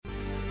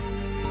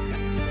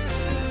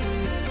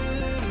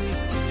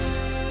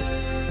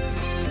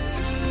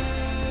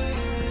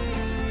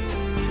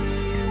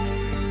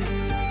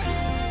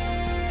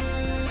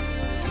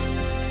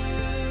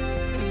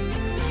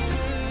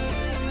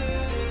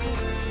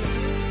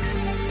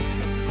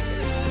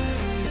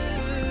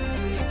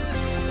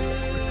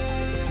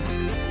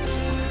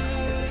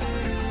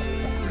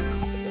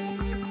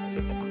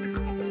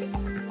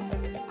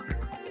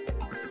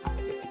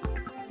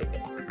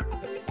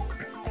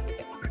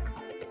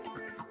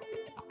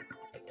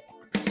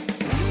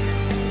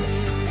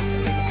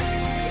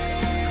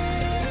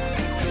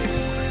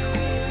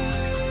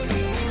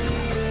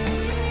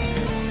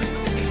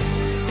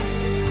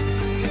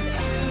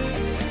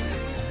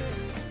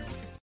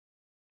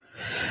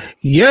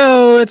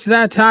Yo, it's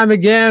that time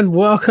again.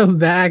 Welcome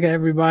back,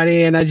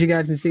 everybody. And as you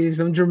guys can see,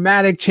 some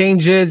dramatic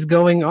changes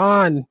going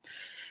on.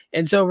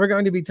 And so we're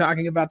going to be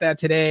talking about that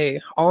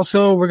today.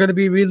 Also, we're going to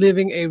be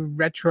reliving a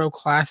retro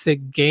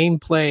classic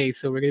gameplay.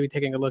 So we're going to be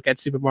taking a look at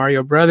Super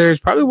Mario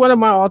Brothers, probably one of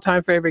my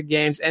all-time favorite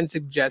games and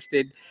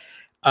suggested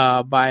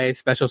by a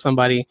special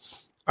somebody,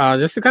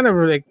 just to kind of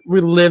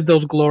relive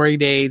those glory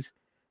days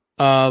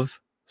of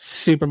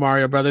Super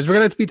Mario Brothers. We're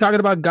going to be talking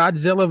about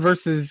Godzilla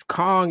versus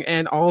Kong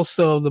and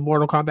also the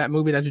Mortal Kombat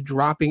movie that's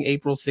dropping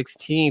April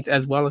 16th,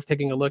 as well as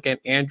taking a look at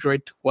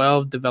Android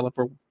 12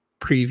 developer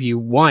preview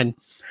 1.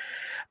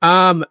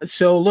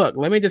 So look,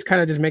 let me just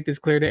kind of just make this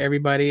clear to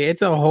everybody.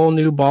 It's a whole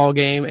new ball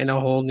game and a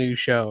whole new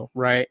show,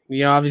 right?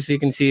 You obviously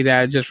can see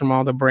that just from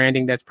all the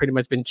branding that's pretty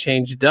much been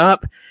changed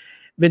up.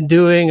 Been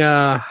doing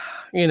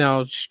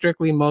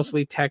strictly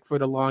mostly tech for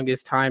the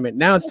longest time, and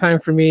now it's time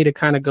for me to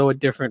kind of go a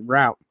different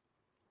route.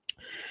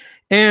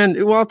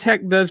 And while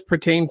tech does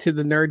pertain to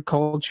the nerd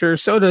culture,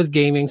 so does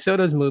gaming, so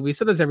does movies,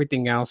 so does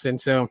everything else. And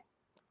so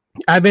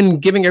I've been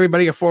giving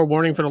everybody a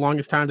forewarning for the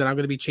longest time that I'm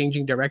going to be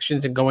changing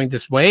directions and going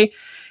this way.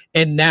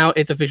 And now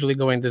it's officially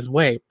going this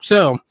way.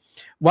 So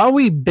while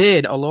we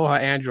bid Aloha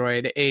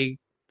Android a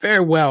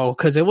farewell,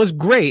 because it was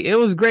great. It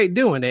was great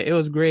doing it. It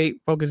was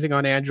great focusing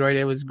on Android.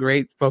 It was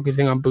great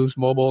focusing on Boost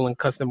Mobile and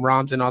custom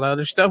ROMs and all that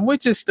other stuff,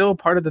 which is still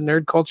part of the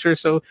nerd culture.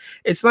 So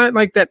it's not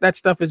like that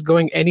stuff is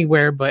going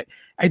anywhere, but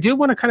I do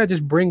want to kind of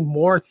just bring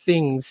more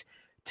things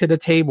to the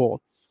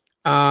table.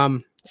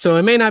 So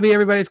it may not be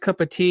everybody's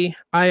cup of tea.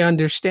 I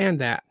understand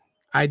that.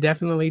 I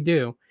definitely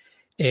do.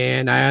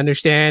 And I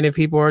understand if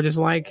people are just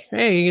like,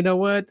 hey, you know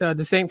what?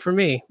 This ain't for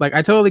me. Like,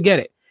 I totally get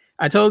it.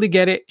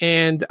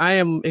 And I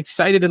am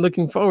excited and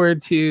looking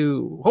forward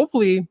to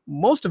hopefully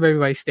most of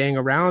everybody staying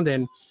around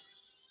and,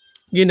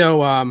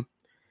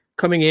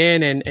 coming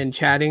in and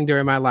chatting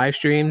during my live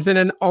streams. And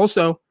then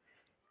also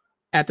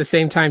at the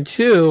same time,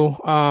 too,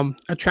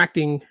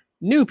 attracting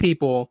new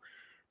people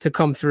to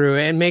come through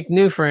and make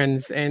new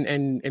friends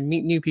and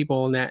meet new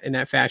people in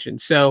that fashion.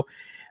 So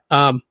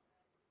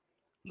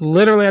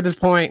literally at this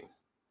point,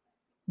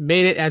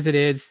 made it as it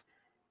is.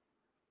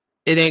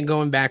 It ain't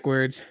going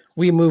backwards.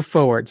 We move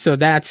forward. So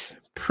that's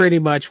pretty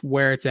much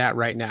where it's at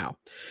right now.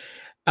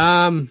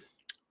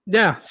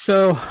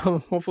 So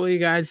hopefully you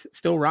guys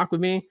still rock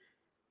with me.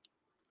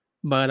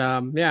 But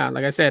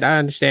like I said, I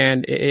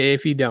understand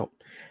if you don't.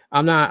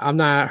 I'm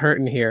not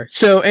hurting here.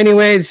 So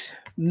anyways,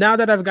 now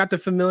that I've got the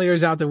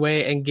familiars out the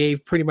way and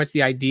gave pretty much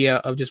the idea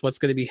of just what's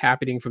going to be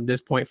happening from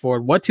this point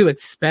forward, what to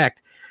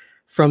expect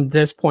from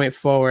this point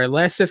forward,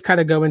 let's just kind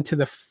of go into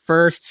the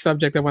first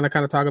subject I want to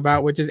kind of talk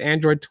about, which is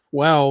Android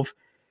 12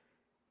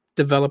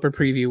 developer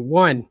preview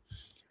 1.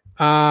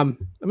 I'm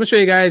going to show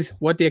you guys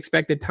what the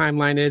expected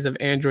timeline is of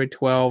Android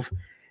 12.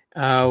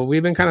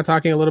 We've been kind of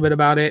talking a little bit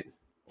about it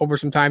over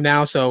some time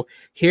now. So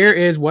here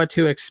is what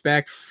to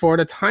expect for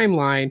the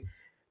timeline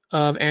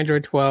of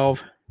Android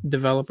 12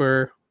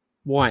 developer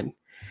 1.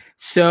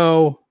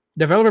 So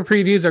developer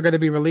previews are going to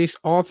be released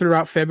all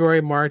throughout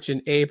February, March,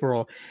 and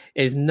April.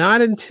 It's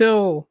not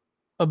until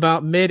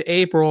about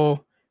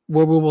mid-April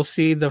where we will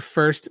see the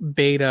first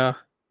beta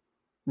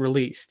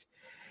released.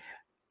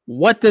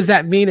 What does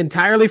that mean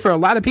entirely for a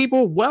lot of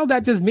people? Well,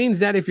 that just means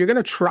that if you're going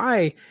to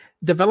try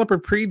developer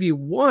preview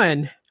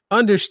 1,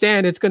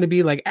 understand it's going to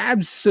be like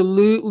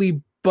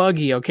absolutely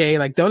buggy, okay?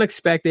 Like, don't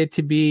expect it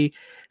to be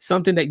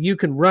something that you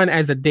can run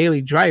as a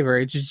daily driver.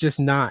 It's just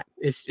not.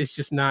 It's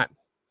just not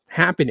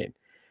happening.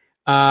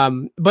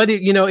 But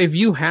if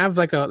you have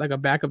like a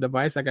backup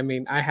device, I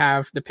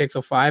have the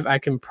Pixel 5. I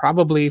can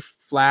probably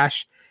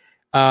flash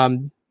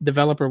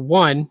developer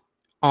 1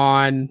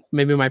 on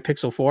maybe my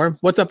Pixel 4.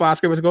 What's up,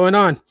 Oscar? What's going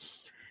on?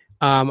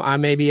 I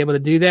may be able to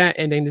do that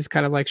and then just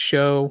kind of like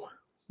show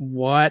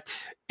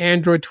what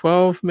Android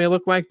 12 may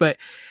look like, but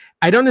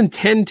I don't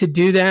intend to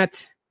do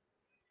that.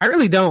 I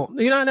really don't.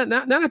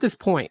 Not at this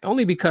point,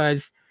 only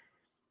because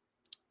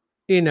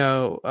a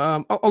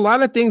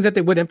lot of things that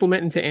they would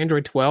implement into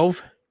Android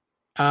 12,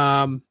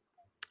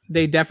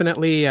 they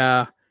definitely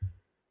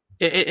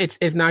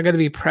it's not going to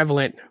be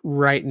prevalent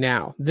right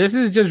now. This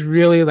is just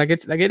really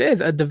it is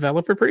a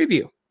developer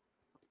preview.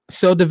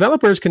 So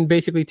developers can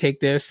basically take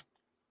this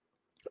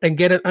and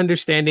get an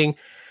understanding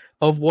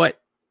of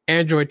what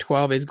Android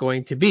 12 is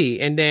going to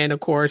be. And then of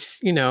course,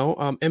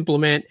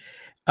 implement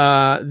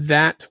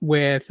that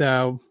with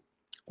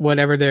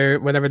whatever they're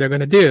going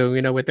to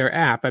do, with their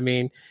app.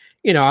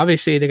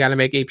 Obviously they got to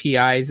make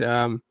APIs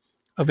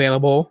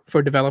available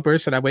for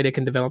developers so that way they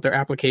can develop their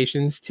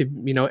applications to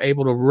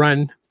able to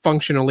run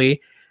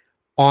functionally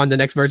on the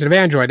next version of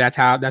Android. That's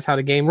how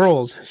the game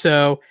rolls.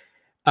 So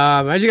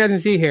as you guys can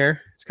see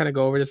here, let's kind of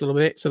go over this a little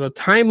bit. So the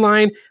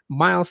timeline,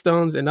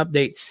 milestones, and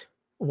updates,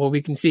 what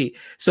we can see.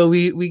 So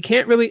we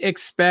can't really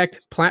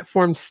expect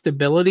platform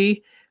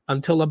stability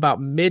until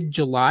about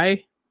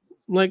mid-July.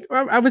 Like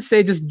I would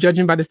say, just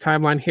judging by this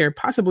timeline here,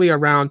 possibly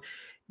around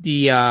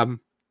the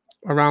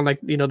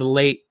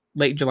the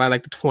late July,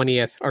 like the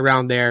 20th,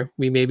 around there,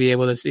 we may be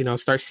able to,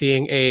 start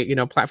seeing a,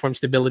 platform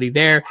stability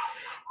there.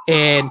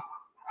 And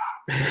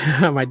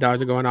My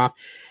dogs are going off.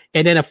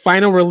 And then a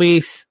final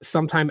release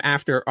sometime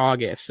after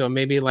August. So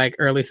maybe like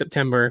early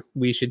September,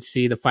 we should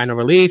see the final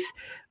release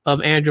of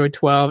Android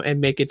 12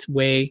 and make its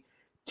way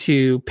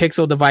to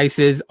Pixel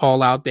devices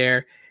all out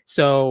there.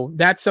 So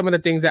that's some of the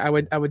things that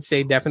I would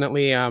say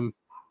definitely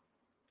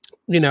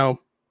you know,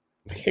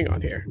 hang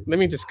on here. Let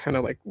me just kind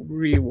of like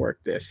rework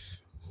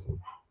this.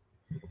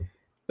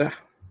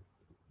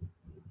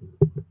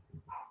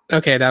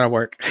 Okay, that'll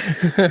work.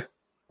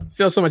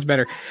 Feels so much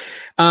better.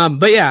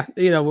 But yeah,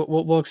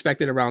 we'll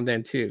expect it around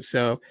then too.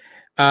 So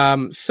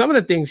some of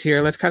the things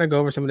here, let's kind of go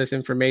over some of this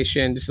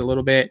information just a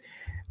little bit.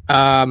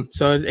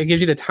 So it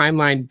gives you the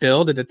timeline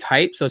build and the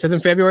type. So it says in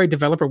February,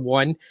 Developer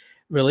 1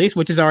 release,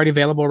 which is already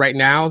available right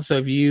now. So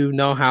if you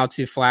know how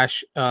to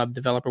flash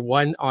Developer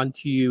 1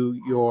 onto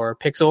your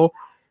Pixel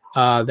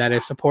that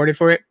is supported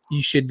for it,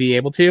 you should be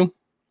able to.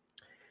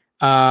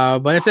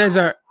 But it says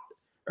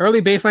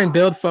early baseline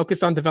build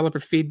focused on developer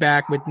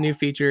feedback with new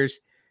features.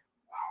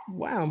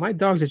 Wow, my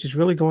dogs are just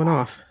really going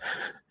off.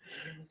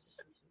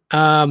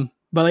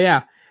 But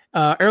yeah,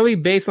 early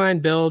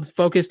baseline build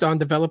focused on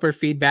developer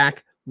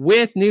feedback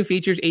with new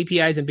features,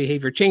 APIs, and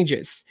behavior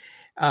changes.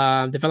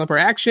 Developer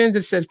actions,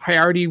 it says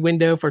priority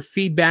window for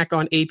feedback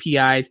on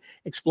APIs,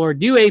 explore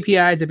new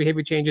APIs and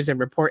behavior changes, and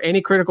report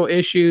any critical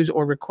issues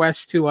or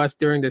requests to us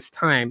during this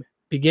time.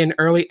 Begin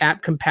early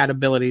app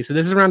compatibility. So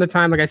this is around the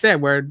time, like I said,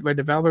 where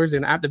developers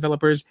and app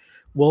developers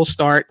will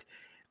start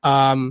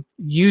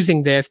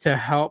using this to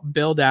help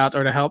build out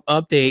or to help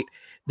update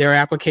their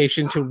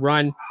application to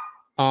run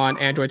on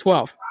Android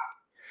 12.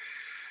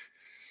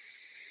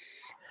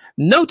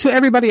 Note to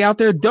everybody out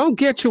there, don't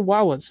get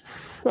Chihuahuas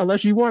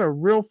unless you want a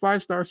real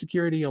 5-star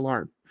security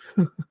alarm.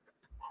 What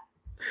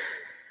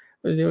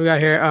do we got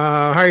here?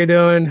 How are you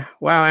doing?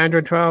 Wow,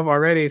 Android 12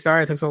 already.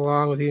 Sorry it took so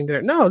long. Was eating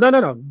dinner. No.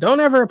 Don't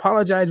ever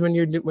apologize when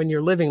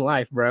you're living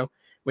life, bro.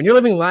 When you're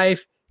living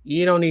life,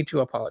 you don't need to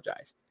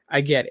apologize.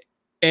 I get it.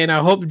 And I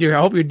hope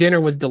your dinner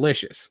was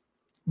delicious.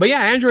 But yeah,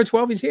 Android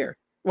 12 is here.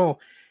 Well,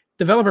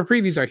 developer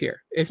previews are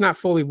here. It's not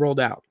fully rolled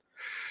out.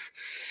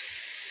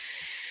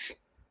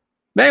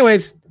 But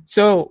anyways,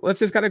 so let's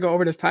just kind of go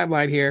over this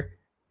timeline here.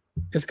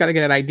 Just got to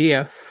get an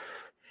idea.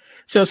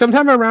 So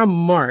sometime around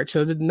March,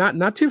 so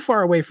not too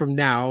far away from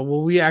now,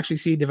 will we actually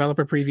see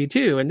developer preview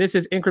 2. And this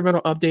is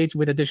incremental updates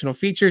with additional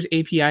features,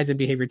 APIs, and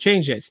behavior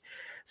changes.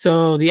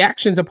 So the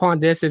actions upon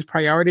this is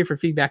priority for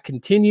feedback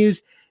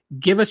continues.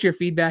 Give us your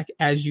feedback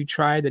as you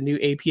try the new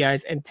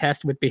APIs and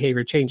test with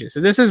behavior changes. So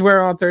this is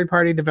where all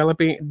third-party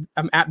developing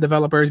app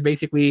developers,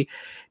 basically,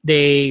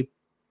 they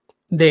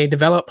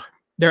develop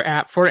their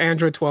app for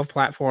Android 12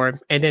 platform,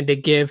 and then they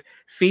give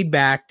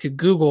feedback to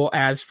Google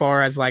as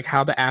far as like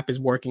how the app is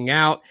working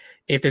out,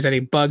 if there's any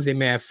bugs they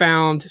may have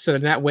found, so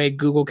that way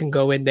Google can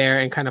go in there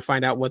and kind of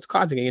find out what's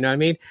causing it. You know what I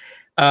mean?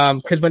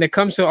 Because when it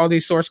comes to all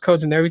these source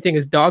codes and everything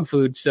is dog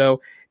food,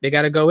 so they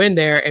got to go in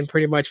there and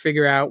pretty much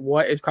figure out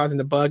what is causing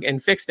the bug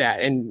and fix that.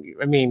 And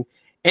I mean,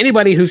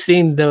 anybody who's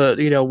seen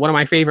one of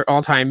my favorite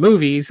all-time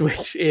movies,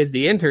 which is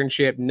The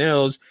Internship,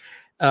 knows,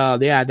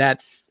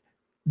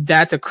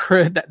 that's a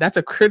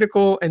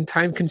critical and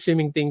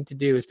time-consuming thing to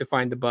do, is to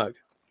find the bug.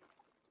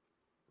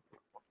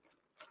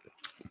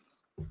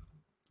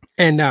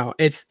 And no,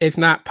 it's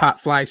not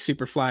pot fly,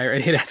 super fly, or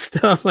any of that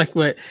stuff like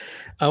what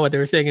they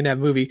were saying in that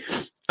movie.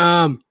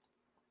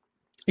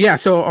 Yeah,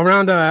 so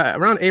around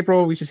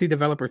April, we should see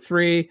Developer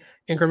 3,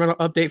 incremental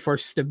update for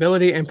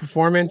stability and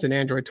performance in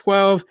Android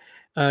 12.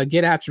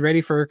 Get apps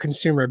ready for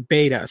consumer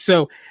beta.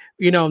 So,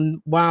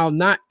 while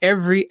not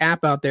every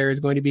app out there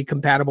is going to be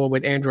compatible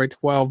with Android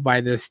 12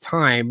 by this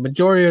time,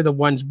 majority of the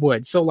ones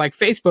would. So like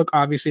Facebook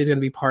obviously is going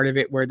to be part of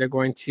it, where they're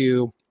going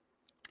to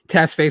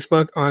test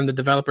Facebook on the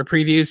developer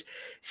previews,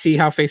 see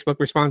how Facebook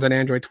responds on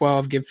Android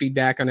 12, give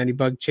feedback on any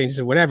bug changes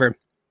or whatever.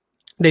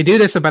 They do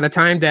this, so by the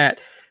time that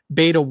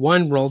beta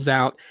 1 rolls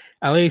out,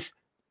 at least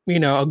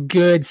a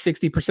good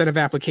 60% of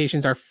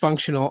applications are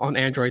functional on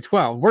Android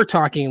 12. We're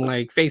talking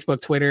like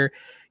Facebook, Twitter,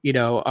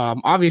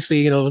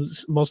 obviously,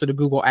 most of the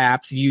Google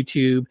apps,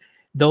 YouTube,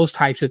 those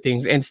types of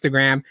things,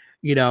 Instagram,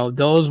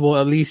 those will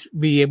at least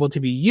be able to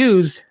be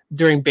used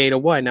during beta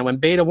 1. Now, when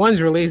beta 1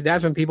 is released,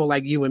 that's when people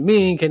like you and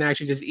me can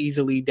actually just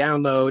easily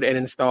download and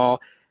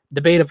install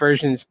the beta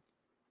versions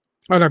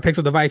on our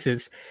Pixel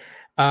devices.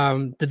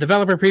 The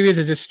developer previews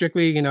is just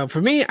strictly,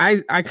 for me,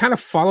 I kind of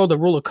follow the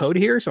rule of code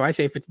here. So I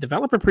say if it's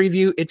developer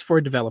preview, it's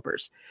for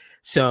developers.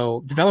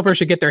 So developers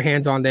should get their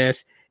hands on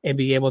this and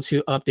be able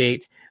to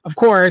update. Of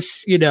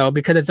course,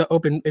 because it's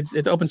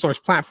an open source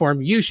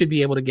platform, you should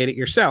be able to get it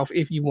yourself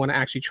if you want to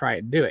actually try it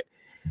and do it.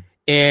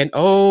 And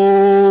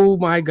oh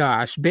my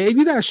gosh, babe,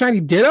 you got a shiny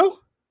Ditto? No,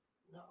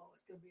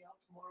 it's gonna be out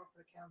tomorrow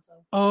for the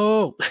Kanto.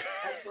 Oh.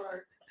 That's what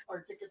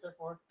our tickets are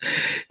for.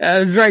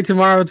 That's right.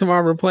 Tomorrow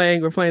we're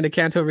playing the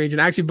Kanto region.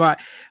 I actually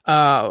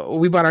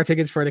we bought our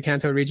tickets for the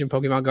Kanto region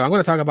Pokemon Go. I'm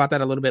going to talk about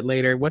that a little bit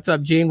later. What's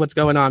up, Gene? What's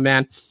going on,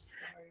 man?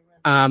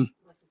 No,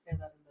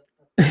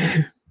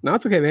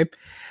 it's okay, babe.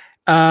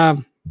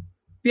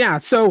 Yeah.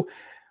 So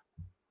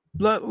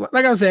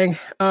like I was saying,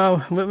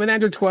 with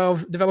Android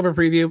 12 developer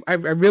preview, I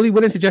really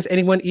wouldn't suggest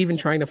anyone even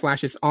trying to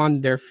flash this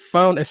on their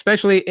phone,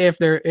 especially if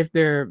their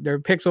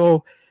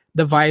Pixel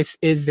device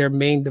is their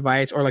main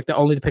device or like the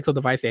only Pixel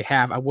device they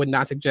have. I would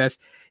not suggest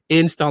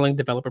installing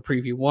developer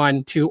preview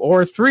 1, 2,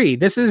 or 3.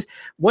 This is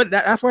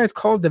that's why it's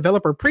called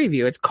developer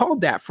preview. It's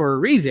called that for a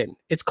reason.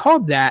 It's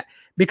called that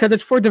because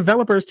it's for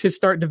developers to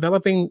start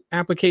developing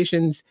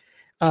applications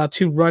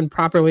to run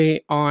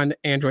properly on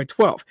Android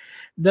 12.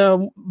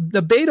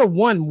 The beta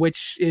 1,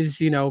 which is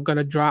going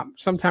to drop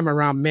sometime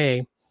around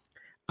May,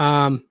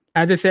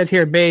 as it says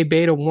here, May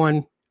beta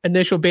 1,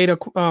 initial beta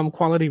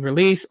quality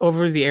release,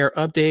 over the air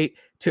update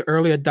to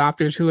early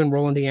adopters who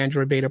enroll in the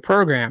Android beta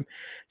program.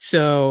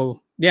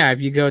 So yeah,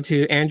 if you go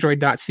to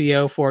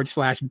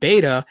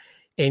android.co/beta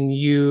and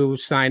you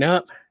sign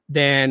up,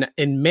 then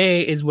in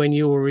May is when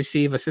you will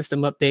receive a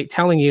system update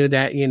telling you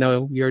that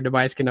your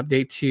device can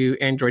update to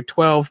Android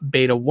 12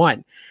 beta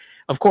 1.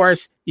 Of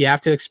course, you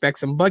have to expect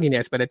some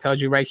bugginess, but it tells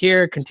you right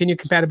here: continue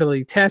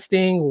compatibility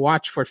testing,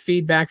 watch for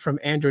feedback from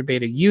Android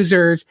beta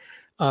users,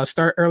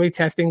 start early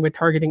testing with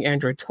targeting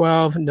Android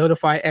 12,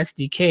 notify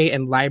SDK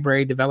and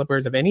library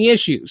developers of any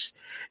issues.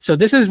 So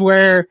this is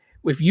where,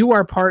 if you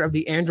are part of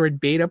the Android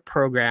beta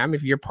program,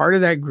 if you're part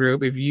of that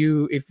group, if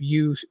you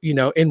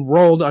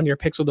enrolled on your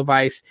Pixel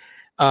device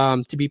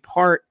to be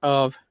part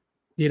of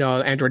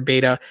Android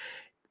beta,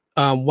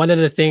 one of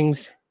the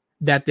things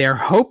that they're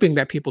hoping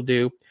that people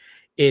do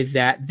is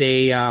that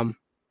they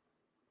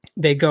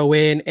go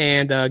in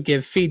and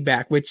give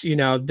feedback, which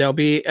there'll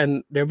be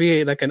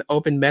like an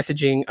open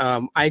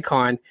messaging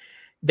icon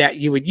that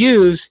you would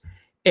use,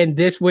 and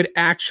this would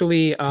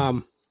actually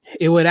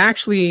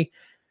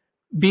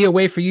be a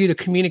way for you to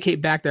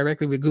communicate back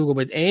directly with Google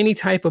with any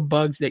type of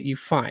bugs that you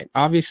find.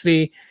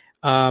 Obviously,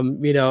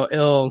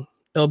 it'll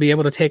be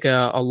able to take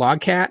a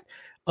logcat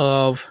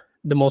of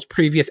the most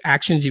previous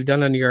actions you've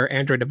done on your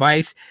Android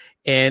device,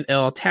 and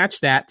it'll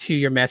attach that to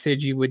your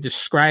message. You would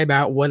describe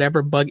out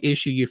whatever bug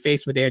issue you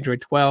faced with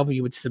Android 12.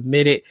 You would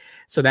submit it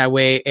so that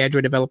way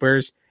Android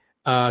developers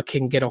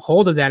can get a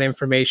hold of that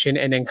information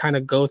and then kind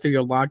of go through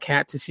your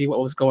logcat to see what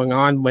was going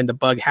on when the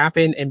bug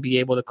happened and be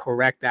able to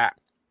correct that.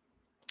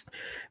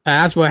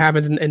 That's what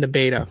happens in the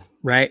beta,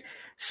 right?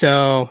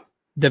 So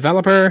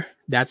developer,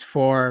 that's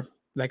for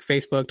like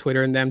Facebook,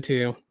 Twitter, and them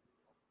to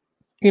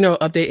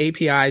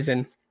update APIs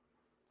and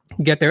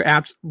get their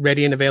apps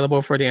ready and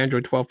available for the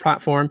Android 12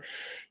 platform.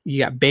 You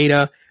got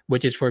beta,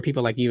 which is for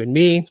people like you and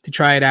me to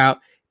try it out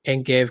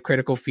and give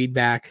critical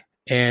feedback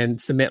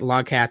and submit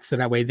logcats so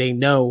that way they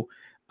know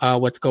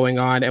what's going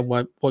on and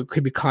what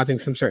could be causing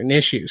some certain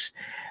issues.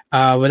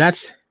 But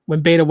that's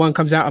when beta 1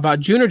 comes out. About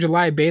June or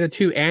July, beta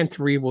 2 and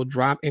 3 will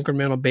drop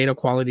incremental beta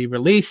quality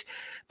release.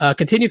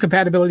 Continue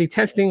compatibility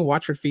testing,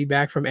 watch for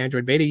feedback from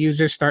Android beta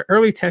users, start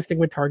early testing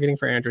with targeting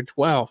for Android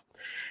 12.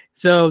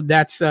 So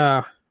that's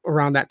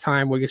around that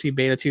time where you see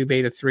beta 2,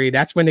 beta 3.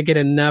 That's when they get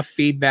enough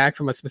feedback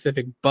from a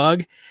specific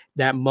bug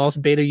that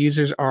most beta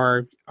users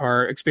are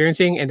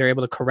experiencing, and they're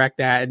able to correct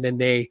that. And then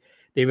they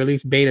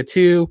release beta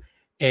 2.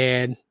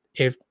 And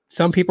if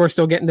some people are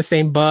still getting the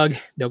same bug,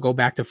 they'll go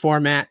back to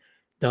format,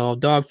 they'll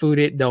dog food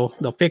it, they'll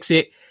fix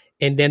it,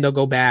 and then they'll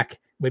go back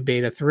with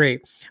beta 3.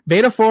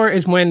 Beta 4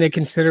 is when they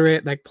consider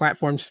it like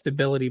platform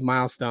stability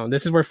milestone.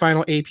 This is where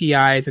final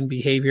APIs and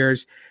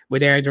behaviors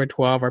with Android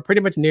 12 are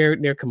pretty much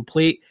near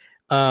complete.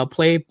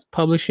 Play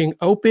publishing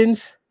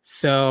opens.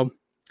 So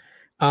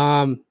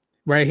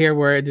right here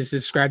where it just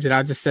describes it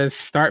out, just says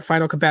start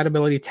final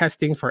compatibility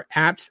testing for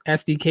apps,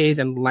 SDKs,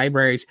 and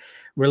libraries.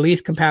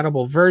 Release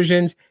compatible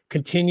versions.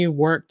 Continue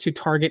work to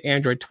target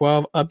Android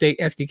 12. Update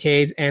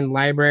SDKs and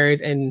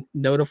libraries and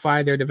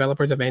notify their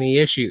developers of any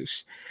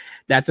issues.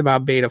 That's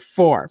about beta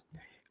 4.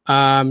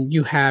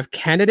 You have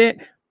candidate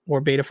or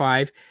beta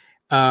 5.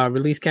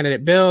 Release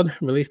candidate build.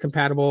 Release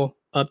compatible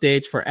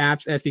updates for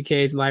apps,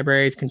 SDKs,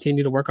 libraries.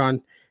 Continue to work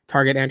on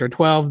target Android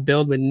 12,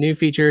 build with new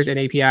features and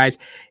APIs,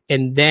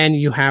 and then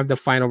you have the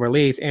final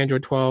release.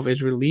 Android 12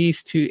 is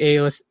released to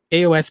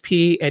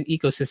AOSP and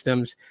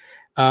ecosystems.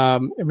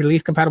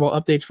 Release compatible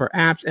updates for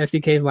apps,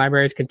 SDKs,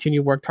 libraries.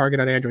 Continue work target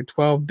on Android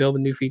 12, build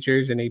with new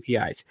features and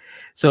APIs.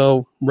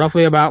 So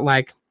roughly about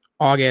like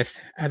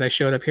August, as I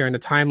showed up here in the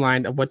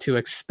timeline of what to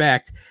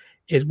expect,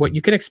 is what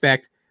you can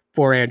expect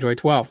for Android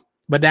 12.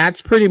 But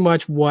that's pretty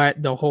much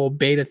what the whole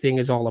beta thing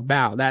is all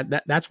about.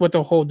 That's what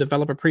the whole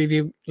developer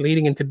preview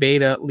leading into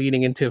beta,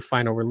 leading into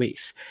final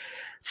release.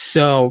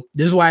 So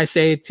this is why I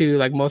say to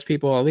like most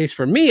people, at least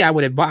for me, I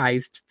would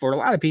advise for a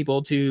lot of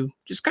people to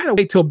just kind of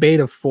wait till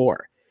beta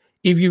 4.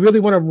 If you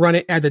really want to run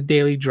it as a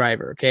daily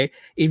driver, okay?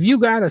 If you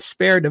got a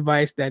spare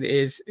device that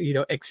is,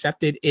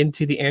 accepted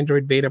into the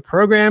Android beta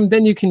program,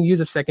 then you can use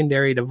a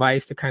secondary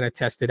device to kind of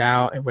test it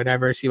out and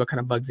whatever, see what kind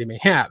of bugs they may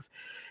have.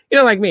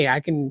 Like me,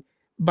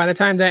 by the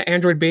time that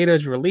Android beta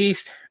is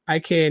released, I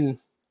can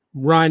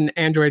run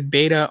Android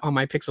beta on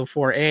my Pixel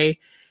 4a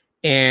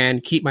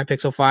and keep my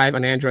Pixel 5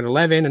 on Android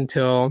 11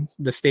 until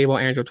the stable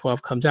Android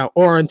 12 comes out,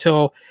 or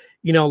until,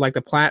 like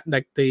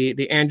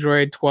the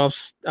Android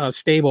 12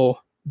 stable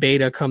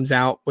beta comes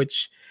out,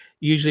 which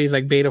usually is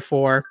like beta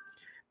 4.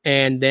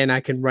 and then I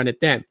can run it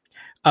then.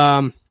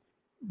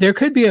 There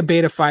could be a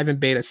beta 5 and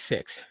beta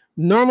 6.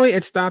 Normally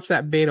it stops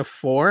at beta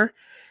 4,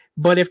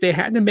 but if they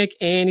had to make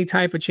any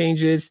type of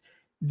changes,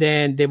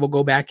 then they will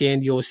go back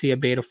in. You'll see a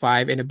beta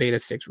 5 and a beta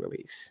 6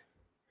 release.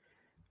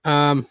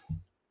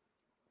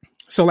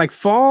 So like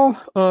fall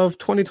of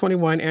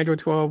 2021, Android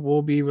 12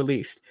 will be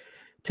released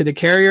to the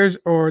carriers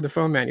or the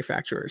phone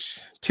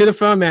manufacturers. To the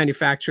phone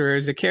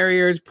manufacturers, the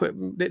carriers put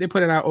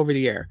it out over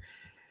the air.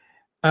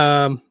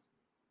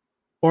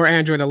 Or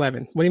Android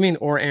 11. What do you mean,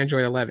 or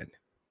Android 11?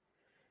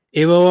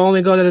 It will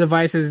only go to the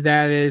devices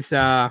that is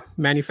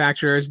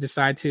manufacturers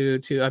decide to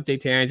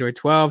update to Android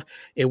 12.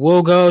 It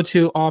will go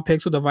to all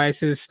Pixel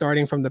devices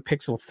starting from the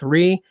Pixel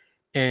 3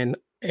 and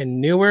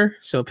newer.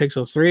 So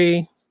Pixel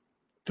 3,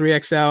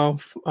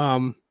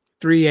 3XL,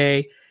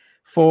 3A,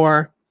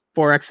 4,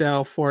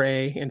 4XL,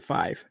 4A, and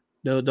 5.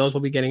 Those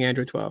will be getting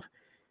Android 12.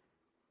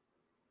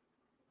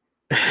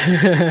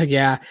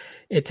 Yeah,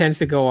 it tends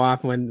to go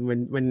off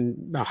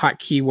when the hot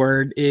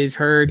keyword is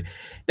heard.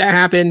 That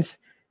happens.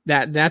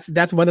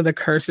 That's one of the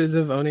curses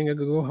of owning a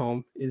Google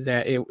Home, is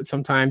that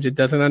sometimes it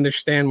doesn't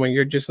understand when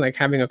you're just like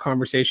having a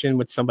conversation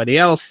with somebody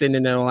else, and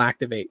then it'll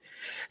activate.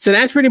 So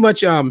that's pretty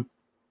much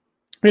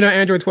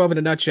Android 12 in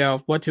a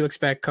nutshell, what to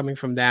expect coming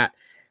from that.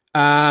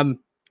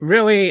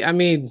 Really, I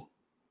mean,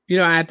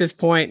 at this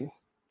point,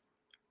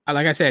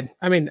 like I said,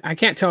 I mean, I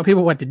can't tell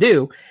people what to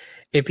do.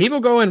 If people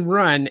go and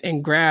run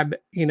and grab,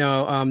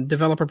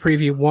 Developer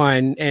Preview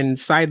 1 and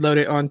sideload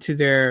it onto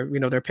their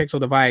Pixel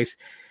device,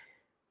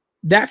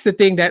 that's the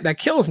thing that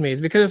kills me,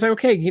 is because it's like,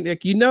 okay,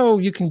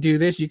 you can do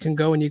this. You can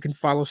go and you can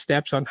follow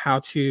steps on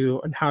how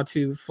to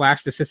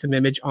flash the system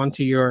image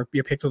onto your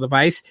Pixel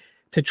device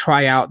to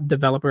try out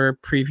Developer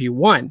Preview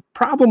 1.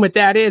 Problem with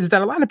that is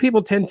that a lot of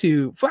people tend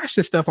to flash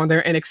this stuff on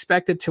there and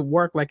expect it to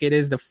work like it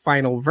is the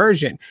final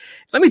version.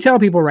 Let me tell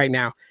people right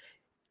now,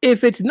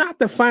 if it's not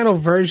the final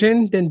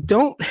version, then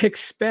don't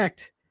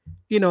expect,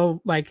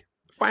 like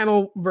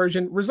final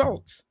version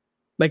results.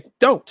 Like,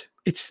 don't.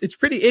 It's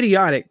pretty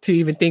idiotic to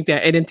even think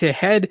that, and then to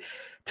head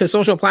to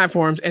social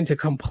platforms and to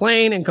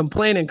complain and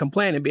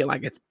be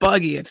like, it's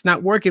buggy, it's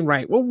not working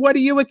right. Well, what do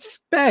you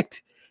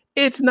expect?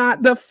 It's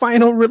not the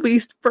final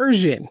released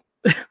version.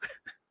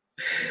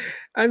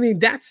 I mean,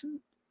 that's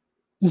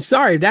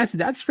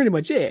pretty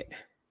much it.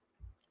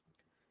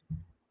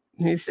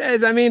 He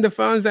says, I mean, the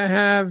phones that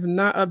have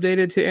not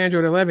updated to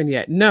Android 11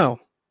 yet. No.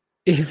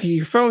 If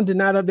your phone did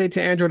not update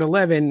to Android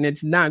 11,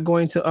 it's not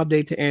going to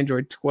update to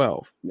Android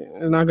 12.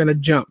 It's not going to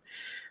jump.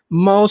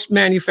 Most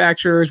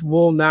manufacturers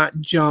will not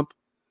jump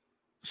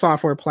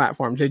software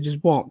platforms. They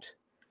just won't.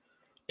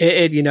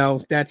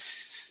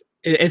 It's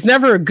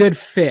never a good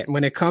fit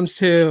when it comes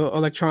to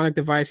electronic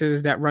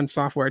devices that run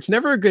software. It's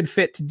never a good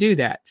fit to do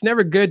that. It's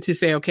never good to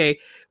say, okay,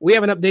 we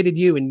haven't updated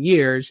you in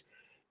years,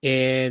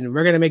 and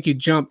we're going to make you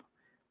jump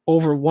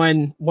over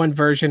one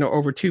version or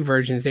over two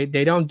versions. They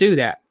don't do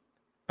that.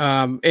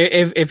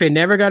 If it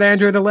never got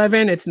Android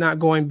 11, it's not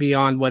going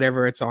beyond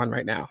whatever it's on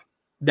right now.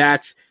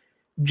 That's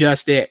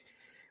just it.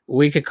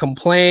 We could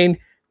complain.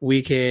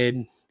 We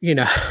could,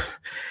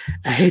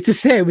 I hate to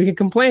say it, we can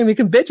complain. We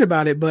can bitch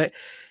about it, but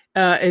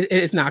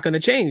it's not going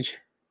to change.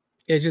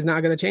 It's just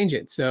not going to change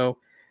it. So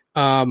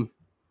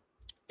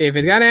if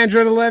it got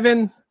Android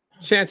 11,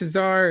 chances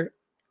are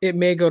it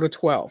may go to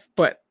 12.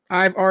 But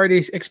I've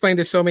already explained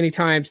this so many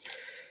times.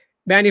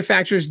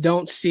 Manufacturers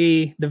don't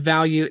see the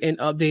value in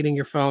updating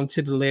your phone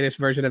to the latest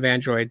version of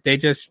Android. They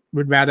just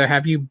would rather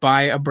have you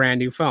buy a brand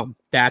new phone.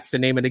 That's the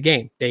name of the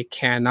game. They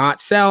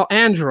cannot sell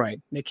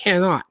Android. They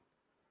cannot.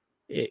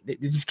 They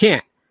just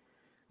can't.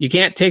 You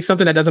can't take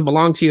something that doesn't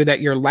belong to you,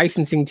 that you're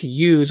licensing to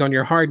use on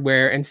your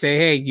hardware, and say,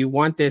 hey, you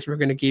want this, we're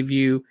going to give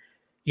you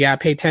got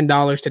to pay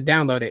 $10 to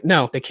download it.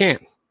 No, they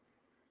can't.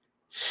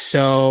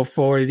 So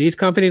for these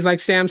companies like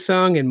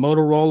Samsung and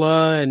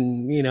Motorola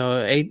and,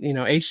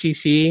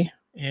 HTC,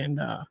 and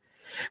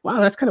wow,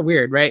 that's kind of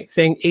weird, right?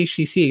 Saying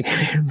HTC.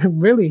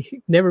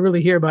 Really never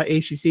really hear about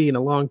HTC in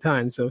a long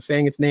time, so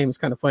saying its name is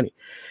kind of funny.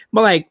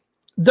 But like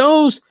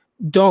those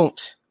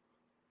don't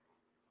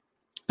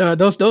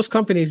those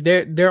companies,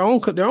 their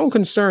own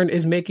concern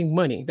is making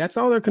money. That's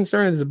all their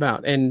concern is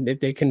about. And if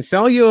they can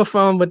sell you a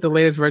phone with the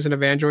latest version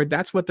of Android,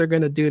 that's what they're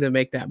going to do to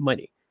make that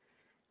money.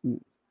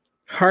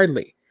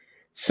 Hardly.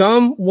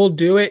 Some will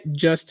do it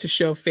just to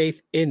show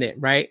faith in it,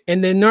 right?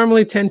 And they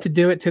normally tend to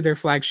do it to their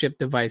flagship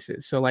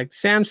devices. So like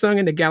Samsung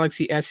and the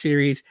Galaxy S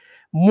series,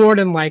 more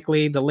than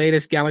likely the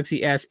latest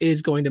Galaxy S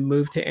is going to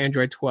move to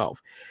Android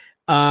 12.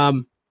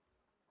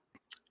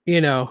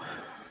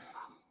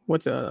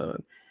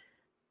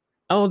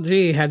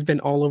 LG has been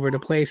all over the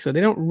place, so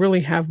they don't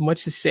really have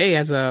much to say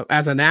as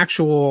an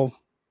actual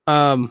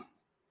like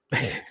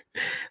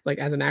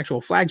as an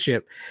actual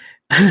flagship.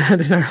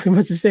 There's not really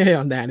much to say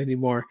on that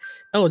anymore.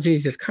 LG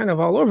is just kind of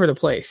all over the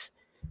place.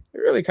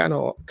 They're really kind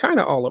of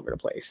all over the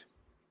place.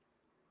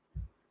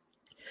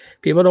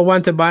 People don't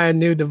want to buy a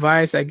new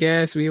device. I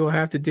guess we will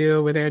have to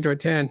deal with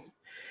Android 10.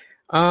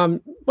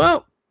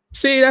 Well,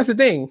 see, that's the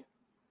thing.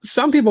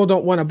 Some people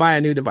don't want to buy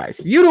a new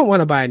device. You don't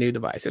want to buy a new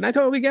device, and I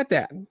totally get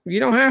that. You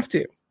don't have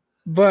to.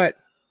 but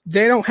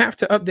they don't have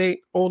to update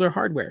older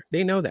hardware.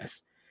 They know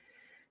this.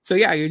 So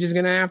yeah, you're just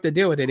going to have to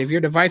deal with it. If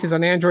your device is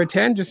on Android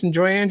 10, just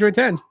enjoy Android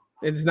 10.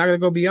 It's not going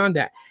to go beyond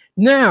that.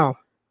 Now,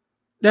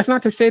 that's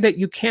not to say that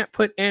you can't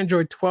put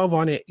Android 12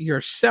 on it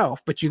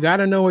yourself, but you got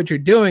to know what you're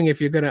doing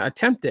if you're going to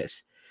attempt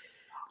this.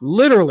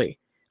 Literally.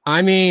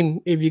 I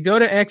mean, if you go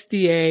to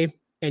XDA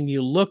and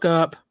you look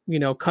up,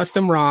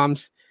 custom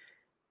ROMs,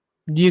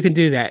 you can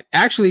do that.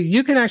 Actually,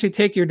 you can actually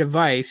take your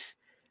device,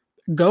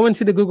 go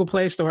into the Google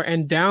Play Store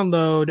and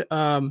download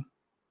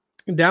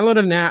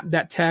an app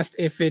that tests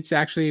if it's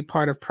actually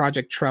part of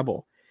Project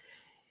Treble.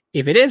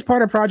 If it is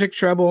part of Project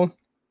Treble,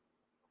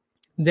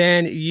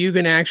 then you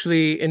can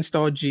actually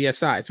install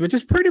GSIs, which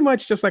is pretty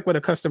much just like what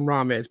a custom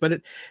ROM is.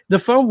 But the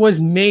phone was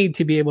made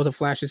to be able to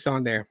flash this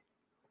on there.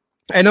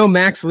 I know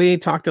Max Lee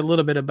talked a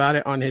little bit about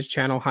it on his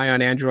channel, High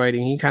on Android,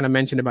 and he kind of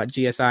mentioned about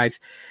GSIs.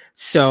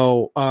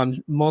 So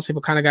most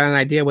people kind of got an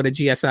idea what a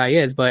GSI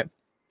is, but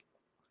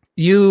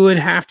you would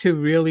have to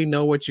really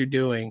know what you're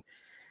doing.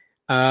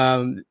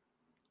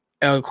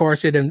 Of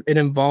course, it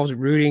involves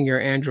rooting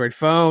your Android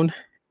phone.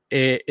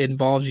 It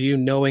involves you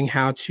knowing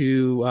how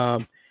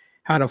to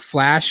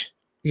flash,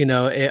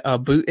 a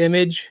boot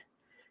image,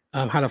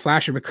 how to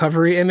flash a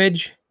recovery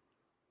image,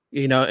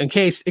 in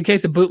case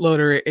the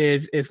bootloader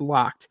is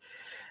locked.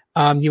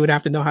 You would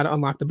have to know how to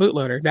unlock the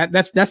bootloader.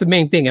 That's the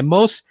main thing. And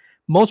most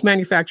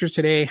manufacturers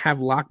today have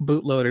locked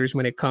bootloaders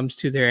when it comes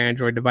to their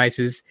Android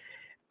devices,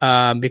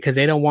 because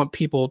they don't want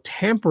people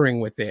tampering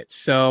with it.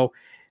 So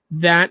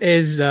that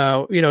is,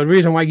 the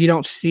reason why you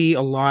don't see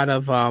a lot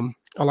of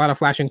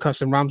flashing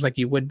custom ROMs like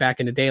you would back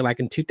in the day. Like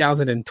in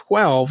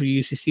 2012, you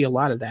used to see a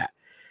lot of that.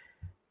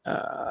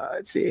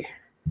 Let's see.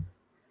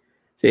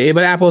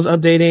 But Apple's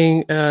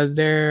updating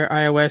their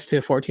iOS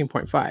to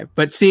 14.5.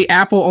 But see,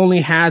 Apple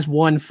only has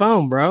one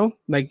phone, bro.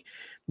 Like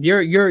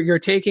you're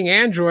taking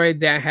Android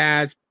that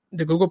has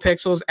the Google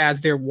Pixels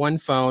as their one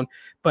phone,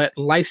 but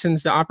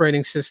license the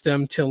operating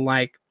system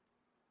to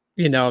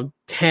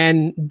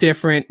 10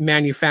 different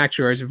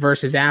manufacturers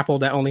versus Apple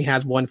that only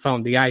has one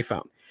phone, the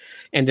iPhone.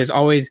 And there's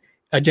always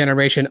a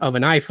generation of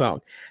an iPhone,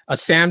 a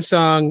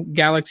Samsung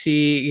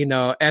Galaxy,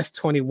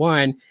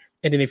 S21.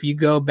 And then if you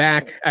go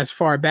back as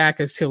far back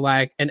as to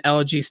an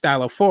LG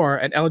Stylo 4,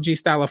 an LG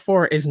Stylo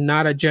 4 is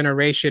not a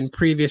generation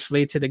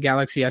previously to the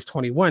Galaxy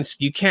S21. So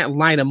you can't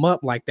line them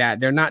up like that.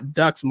 They're not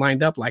ducks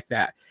lined up like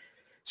that.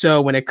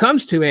 So when it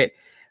comes to it,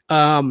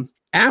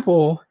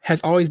 Apple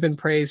has always been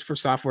praised for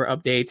software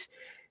updates.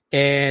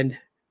 And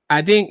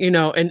I think,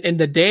 in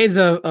the days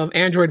of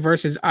Android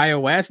versus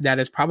iOS, that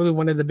is probably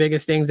one of the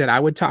biggest things that I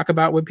would talk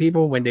about with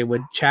people when they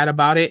would chat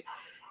about it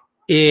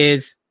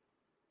is,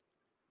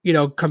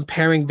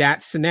 comparing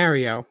that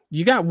scenario.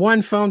 You got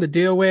one phone to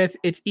deal with.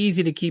 It's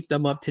easy to keep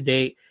them up to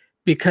date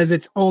because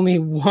it's only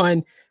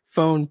one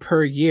phone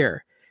per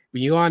year.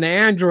 When you go on the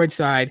Android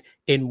side,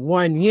 in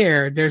 1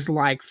 year, there's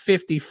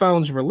 50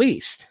 phones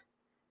released.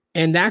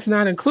 And that's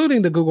not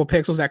including the Google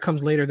Pixels that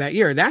comes later that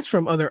year. That's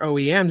from other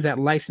OEMs that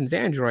license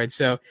Android.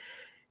 So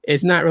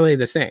it's not really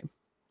the same.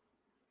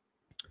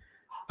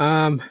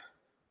 Let's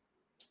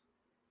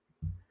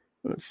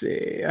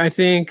see. I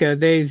think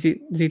they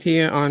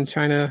ZT on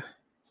China,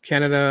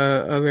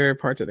 Canada, other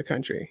parts of the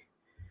country.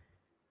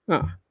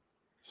 Oh.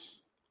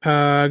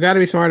 Got to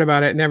be smart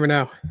about it. Never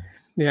know.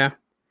 Yeah.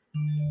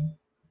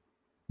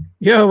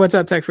 Yo, what's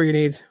up, Tech for Your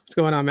Needs? What's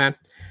going on, man?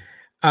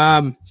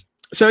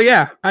 So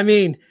yeah, I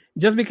mean,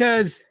 just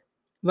because,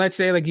 let's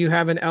say, you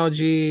have an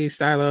LG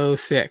Stylo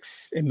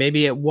 6 and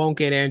maybe it won't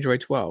get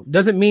Android 12,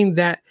 doesn't mean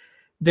that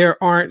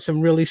there aren't some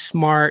really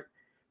smart,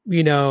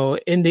 in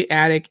the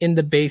attic, in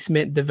the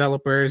basement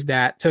developers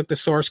that took the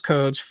source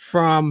codes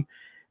from,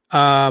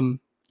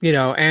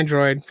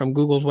 Android, from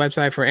Google's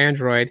website for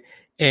Android,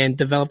 and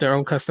developed their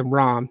own custom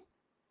ROM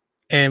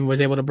and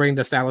was able to bring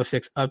the Stylo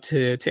 6 up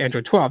to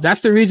Android 12. That's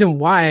the reason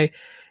why,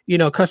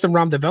 custom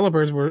ROM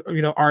developers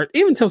are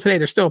even till today,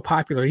 they're still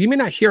popular. You may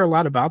not hear a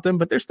lot about them,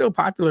 but they're still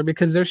popular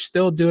because they're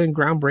still doing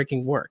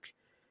groundbreaking work.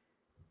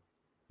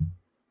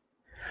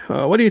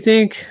 What do you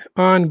think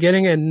on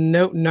getting a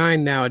Note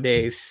 9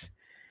 nowadays?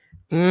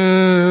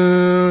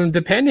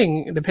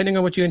 Depending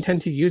on what you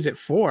intend to use it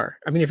for.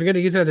 I mean, if you're going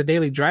to use it as a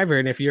daily driver,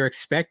 and if you're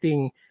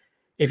expecting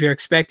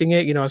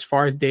it, as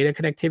far as data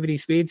connectivity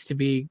speeds to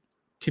be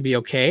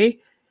okay,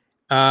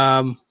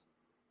 it'll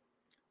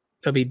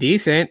be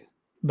decent.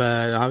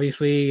 But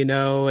obviously, it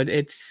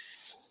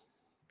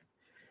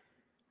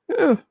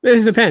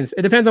just depends.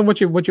 It depends on what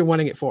you're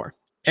wanting it for.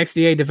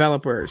 XDA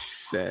developers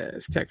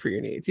says Tech for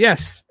Your Needs.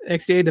 Yes,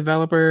 XDA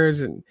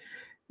developers, and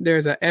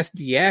there's a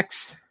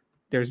SDX.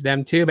 There's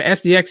them too, but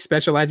SDX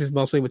specializes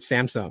mostly with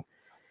Samsung.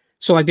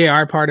 So they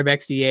are part of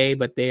XDA,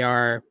 but they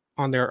are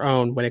on their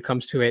own when it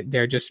comes to it.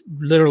 They're just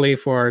literally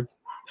for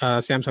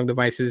Samsung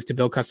devices to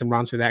build custom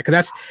ROMs for that.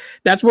 Because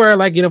that's where,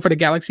 for the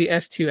Galaxy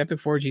S2 Epic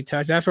 4G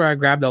Touch, that's where I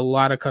grabbed a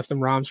lot of custom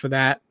ROMs for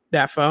that.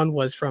 That phone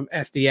was from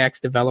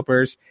SDX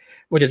developers,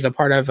 which is a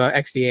part of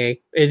XDA.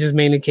 It's just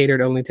mainly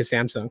catered only to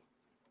Samsung.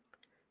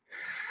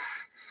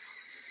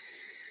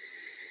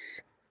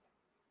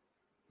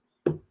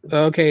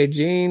 Okay,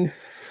 Gene.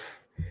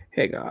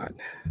 Hey God.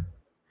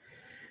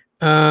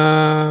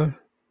 So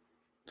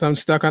I'm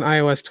stuck on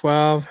iOS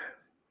 12.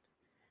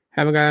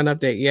 Haven't got an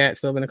update yet.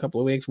 Still been a couple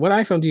of weeks. What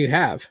iPhone do you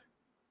have?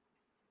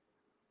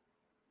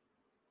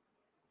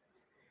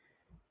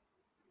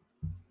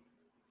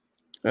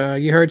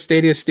 You heard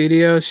Stadia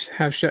Studios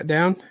have shut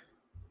down?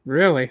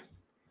 Really?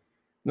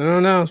 No.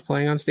 I was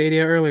playing on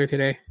Stadia earlier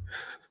today.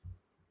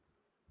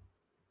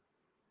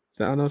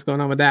 So I don't know what's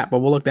going on with that, but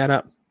we'll look that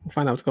up. We'll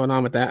find out what's going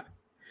on with that.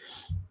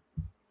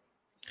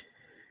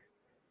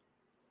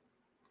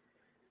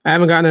 I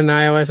haven't gotten an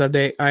iOS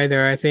update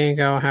either. I think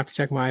I'll have to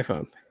check my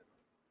iPhone.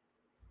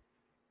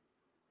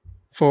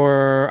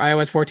 For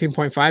iOS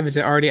 14.5, is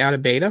it already out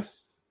of beta?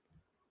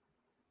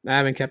 I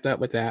haven't kept up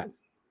with that,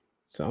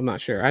 so I'm not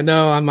sure. I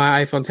know on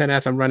my iPhone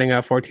XS, I'm running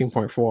a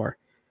 14.4.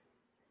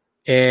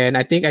 And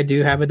I think I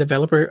do have a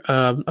developer,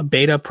 a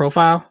beta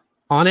profile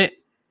on it,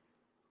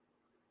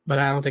 but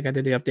I don't think I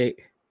did the update.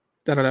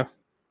 I don't know.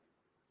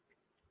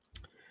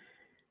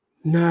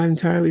 Not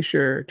entirely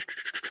sure.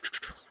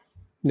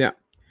 Yeah.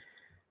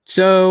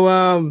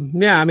 So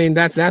yeah, I mean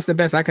that's the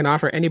best I can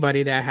offer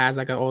anybody that has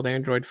like an old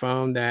Android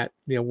phone that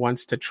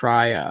wants to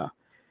try to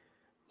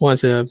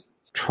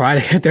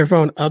get their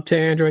phone up to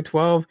Android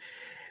 12.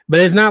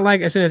 But it's not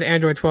like as soon as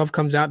Android 12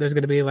 comes out, there's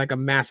going to be like a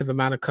massive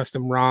amount of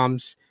custom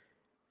ROMs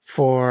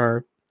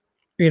for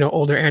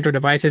older Android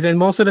devices. And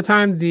most of the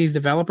time, these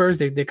developers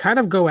they kind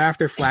of go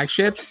after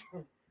flagships,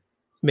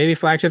 maybe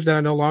flagships that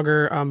are no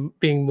longer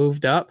being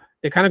moved up.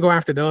 They kind of go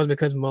after those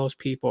because most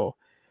people.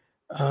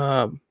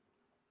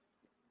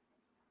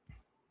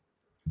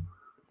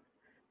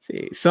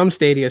 See, some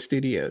Stadia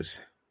Studios.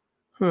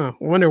 I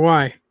wonder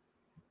why.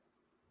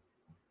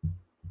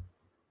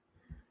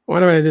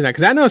 Why do I do that?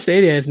 Because I know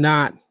Stadia is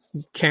not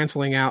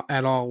canceling out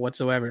at all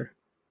whatsoever.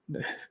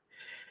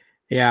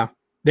 Yeah.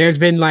 There's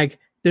been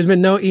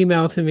no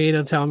email to me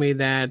to tell me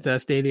that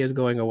Stadia is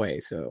going away.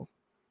 So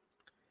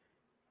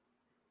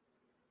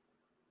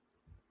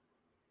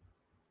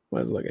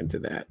let's look into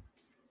that.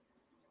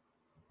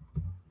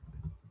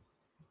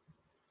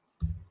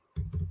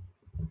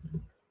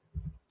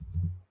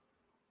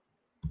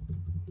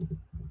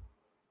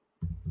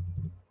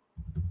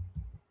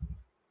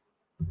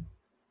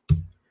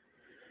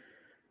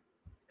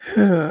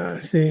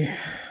 Let's see.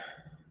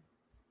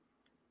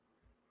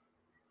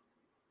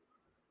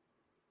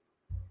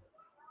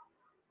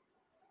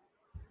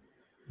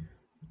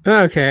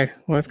 Okay,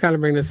 well, let's kind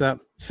of bring this up.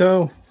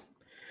 So,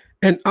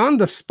 an on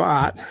the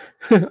spot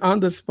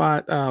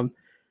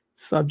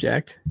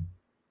subject.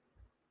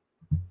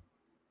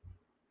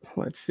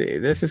 Let's see.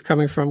 This is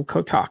coming from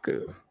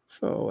Kotaku.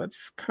 So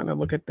let's kind of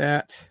look at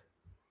that.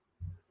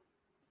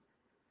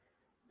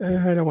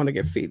 I don't want to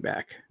get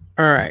feedback.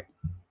 All right.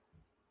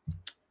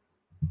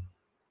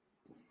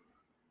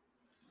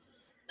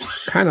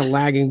 Kind of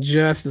lagging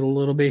just a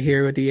little bit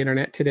here with the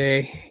internet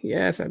today.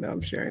 Yes, I know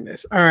I'm sharing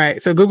this. All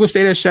right. So Google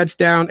Stadia shuts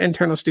down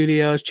internal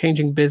studios,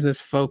 changing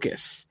business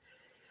focus.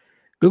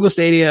 Google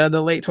Stadia,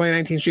 the late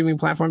 2019 streaming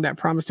platform that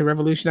promised to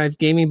revolutionize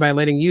gaming by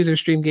letting users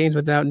stream games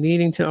without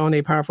needing to own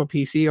a powerful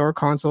PC or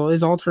console,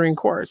 is altering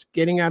course,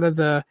 getting out of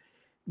the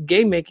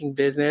game-making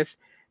business,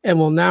 and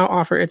will now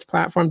offer its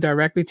platform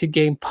directly to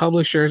game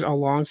publishers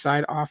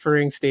alongside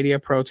offering Stadia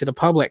Pro to the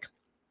public.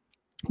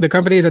 The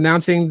company is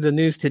announcing the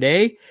news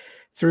today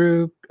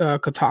through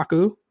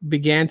Kotaku,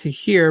 began to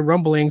hear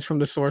rumblings from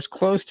the source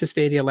close to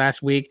Stadia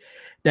last week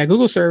that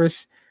Google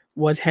service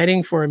was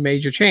heading for a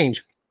major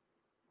change.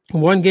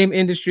 One game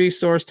industry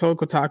source told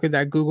Kotaku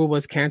that Google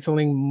was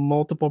canceling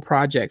multiple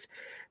projects,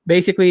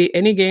 basically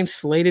any game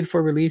slated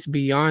for release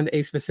beyond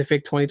a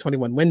specific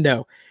 2021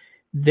 window.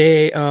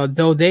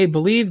 Though they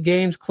believe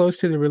games close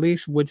to the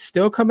release would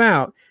still come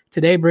out,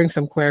 today brings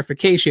some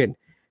clarification.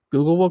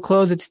 Google will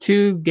close its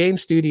 2 game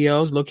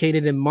studios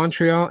located in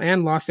Montreal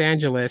and Los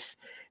Angeles.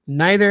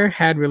 Neither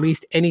had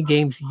released any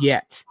games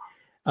yet.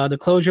 The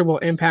closure will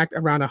impact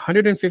around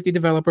 150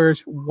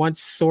 developers,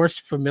 once source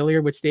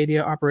familiar with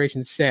Stadia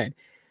operations said.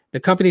 The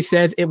company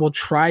says it will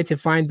try to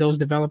find those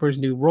developers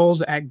new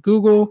roles at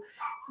Google.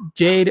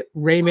 Jade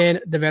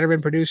Raymond, the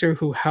veteran producer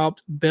who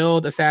helped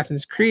build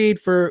Assassin's Creed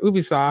for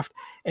Ubisoft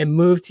and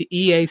moved to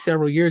EA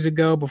several years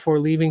ago before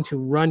leaving to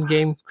run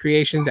game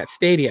creations at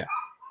Stadia,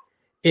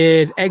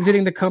 is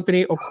exiting the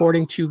company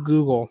according to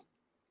Google.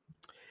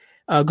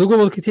 Google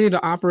will continue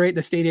to operate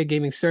the Stadia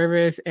gaming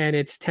service and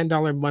its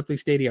 $10 monthly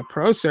Stadia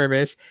Pro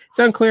service. It's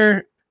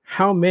unclear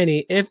how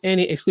many, if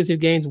any,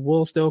 exclusive games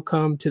will still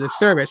come to the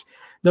service,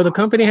 though the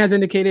company has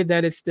indicated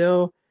that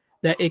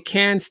it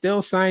can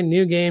still sign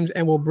new games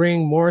and will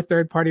bring more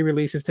third-party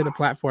releases to the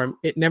platform.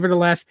 It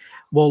nevertheless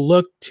will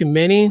look to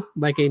many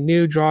like a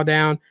new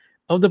drawdown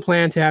of the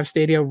plan to have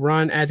Stadia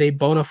run as a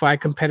bona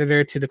fide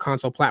competitor to the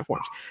console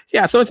platforms.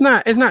 Yeah, so it's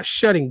not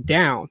shutting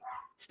down.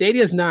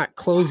 Stadia is not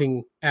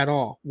closing at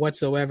all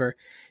whatsoever.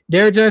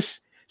 They're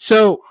just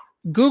so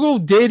Google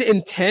did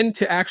intend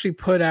to actually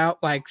put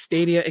out like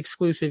Stadia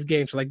exclusive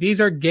games. So, like these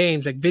are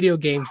games, like video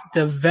games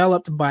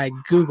developed by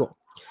Google.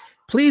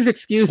 Please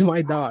excuse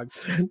my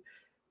dogs.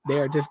 They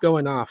are just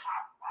going off.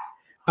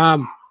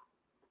 But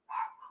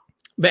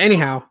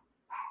anyhow,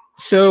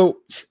 So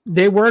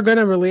they were going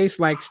to release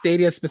like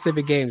Stadia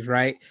specific games,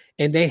 right?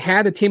 And they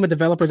had a team of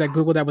developers at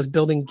Google that was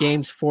building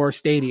games for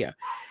Stadia.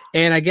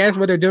 And I guess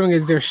what they're doing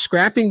is they're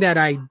scrapping that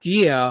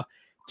idea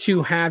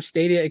to have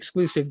Stadia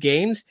exclusive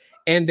games,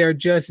 and they're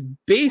just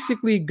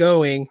basically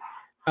going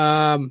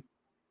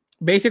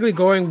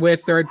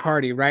with third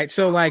party, right?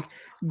 So like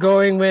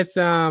going with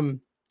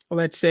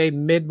let's say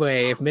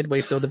Midway, if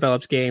Midway still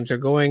develops games, or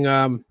going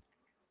with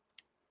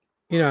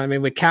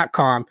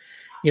Capcom,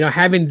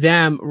 having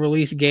them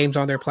release games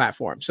on their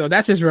platform. So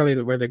that's just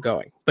really where they're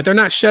going. But they're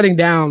not shutting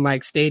down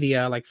like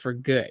Stadia like for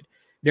good.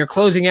 They're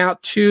closing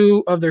out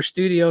 2 of their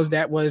studios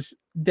that was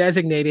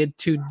designated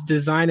to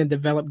design and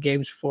develop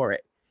games for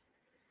it.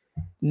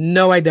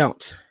 No, I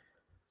don't.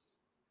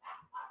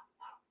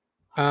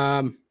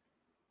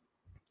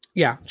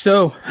 Yeah.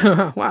 So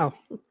wow.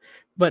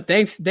 But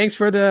thanks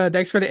for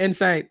the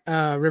insight,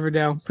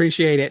 Riverdale.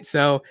 Appreciate it.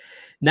 So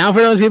now for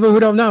those people who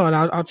don't know, and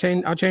I'll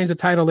change the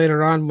title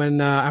later on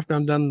when after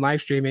I'm done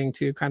live streaming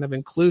to kind of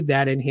include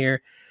that in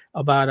here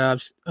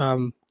about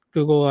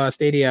Google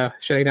Stadia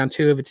shutting down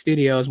 2 of its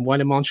studios, one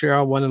in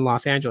Montreal, one in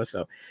Los Angeles.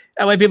 So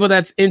that way people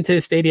that's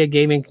into Stadia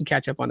gaming can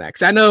catch up on that.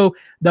 Because I know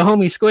the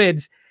homie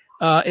Squids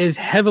is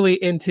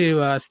heavily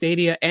into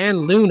Stadia and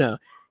Luna.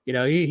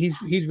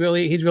 He's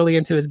really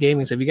into his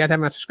gaming. So if you guys have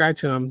not subscribed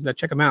to him,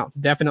 check him out.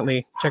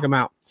 Definitely check him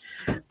out.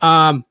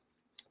 But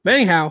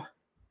anyhow,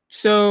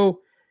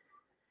 so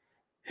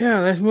yeah,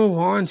 let's move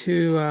on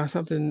to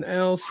something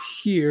else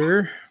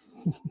here.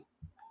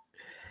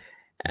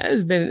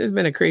 It's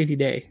been a crazy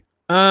day.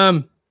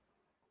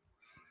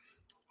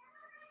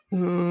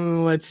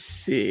 Let's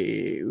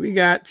see. We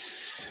got.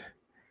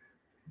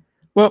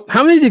 Well,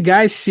 how many did you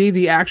guys see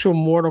the actual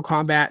Mortal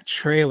Kombat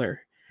trailer?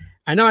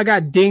 I know I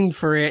got dinged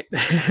for it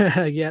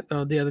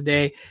the other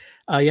day.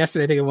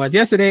 Yesterday, I think it was.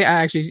 Yesterday,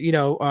 I actually,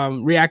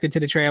 reacted to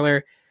the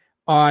trailer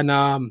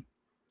on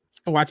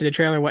watching the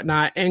trailer and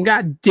whatnot, and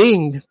got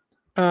dinged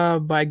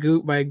by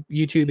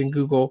YouTube and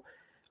Google.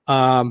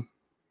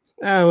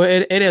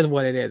 It is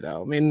what it is,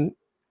 though. I mean,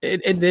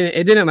 it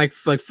didn't like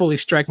fully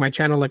strike my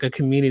channel like a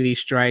community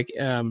strike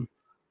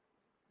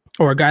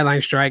or a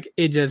guideline strike.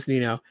 It just,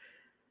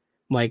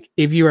 like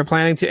if you were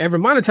planning to ever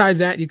monetize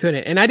that, you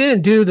couldn't. And I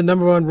didn't do the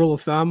number one rule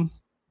of thumb.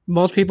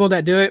 Most people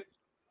that do it,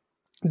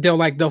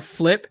 they'll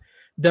flip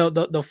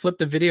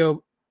the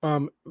video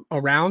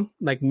around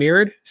like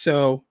mirrored.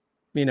 So,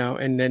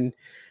 and then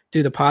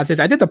do the pauses.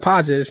 I did the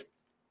pauses.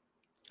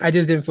 I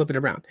just didn't flip it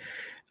around.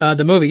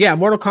 The movie, yeah,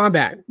 Mortal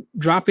Kombat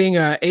dropping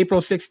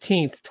April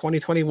 16th,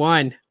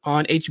 2021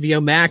 on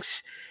HBO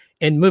Max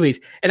and movies.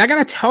 And I got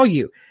to tell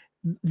you,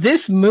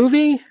 this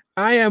movie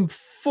I am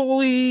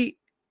fully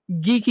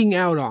geeking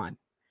out on.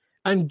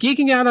 I'm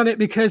geeking out on it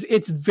because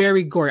it's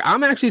very gory.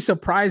 I'm actually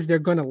surprised they're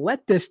going to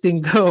let this thing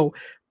go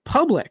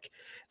public.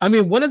 I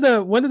mean, one of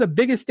the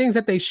biggest things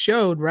that they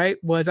showed, right,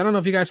 was, I don't know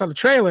if you guys saw the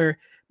trailer,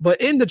 but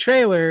in the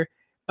trailer,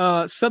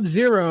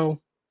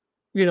 Sub-Zero,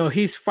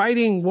 he's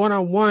fighting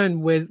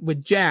one-on-one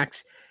with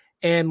Jax,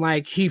 and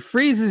like he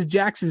freezes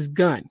Jax's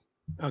gun.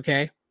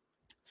 Okay.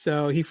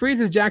 So he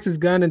freezes Jax's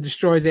gun and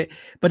destroys it,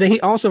 but then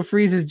he also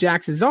freezes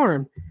Jax's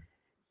arm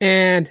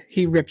and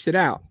he rips it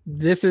out.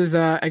 This is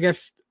I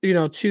guess, to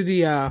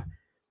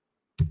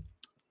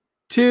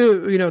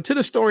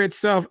the story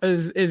itself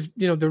is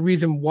the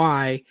reason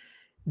why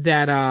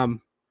that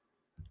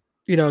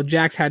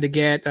Jax had to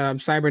get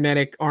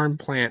cybernetic arm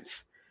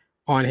plants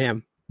on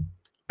him.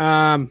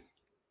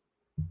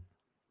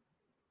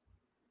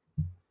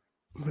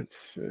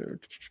 Let's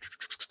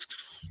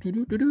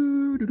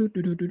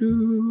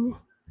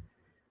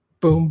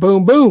boom,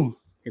 boom, boom.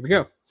 Here we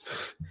go.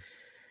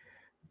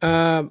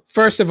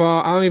 First of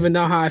all, I don't even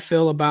know how I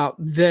feel about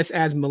this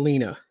as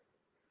Mileena.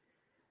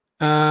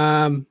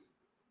 I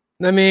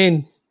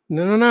mean,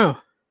 no.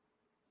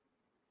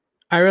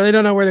 I really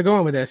don't know where they're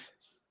going with this.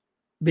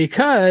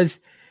 Because,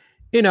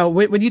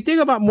 when you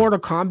think about Mortal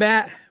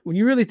Kombat, when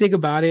you really think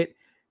about it,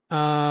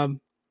 let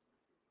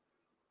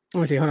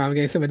me see. Hold on, I'm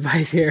getting some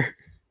advice here.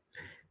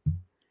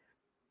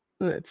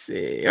 Let's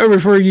see. Or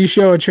before you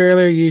show a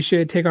trailer, you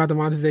should take out the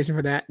monetization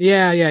for that.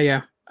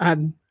 Yeah.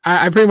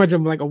 I pretty much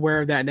am like aware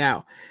of that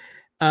now.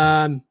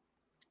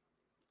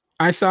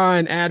 I saw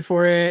an ad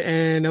for it,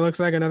 and it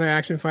looks like another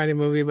action fighting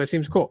movie, but it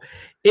seems cool.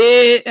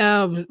 It,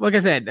 like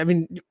I said, I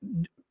mean,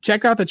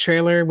 check out the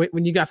trailer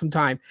when you got some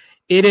time.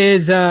 It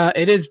is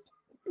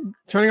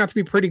turning out to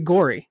be pretty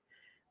gory.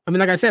 I mean,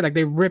 like I said, like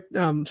they ripped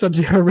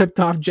Sub-Zero ripped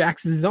off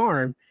Jax's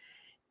arm,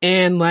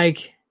 and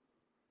like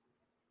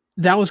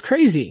that was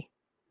crazy.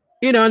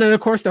 And then of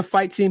course the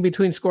fight scene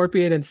between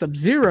Scorpion and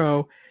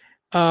Sub-Zero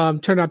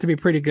turned out to be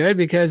pretty good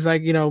because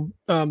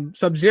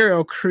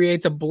Sub-Zero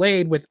creates a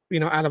blade with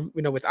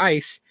with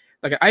ice,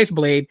 like an ice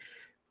blade,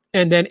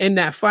 and then in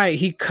that fight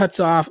he cuts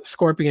off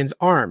Scorpion's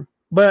arm.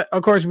 But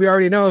of course we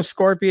already know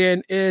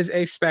Scorpion is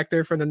a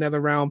specter from the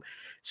Netherrealm,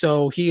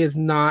 so he is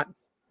not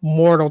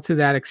mortal to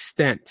that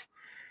extent.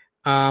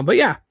 But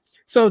yeah,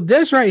 so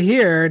this right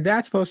here,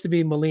 that's supposed to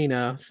be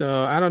Mileena.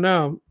 So I don't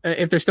know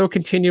if they're still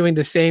continuing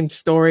the same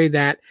story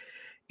that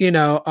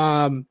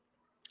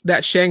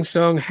that Shang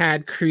Tsung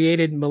had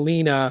created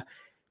Melina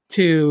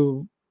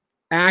to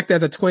act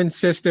as a twin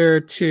sister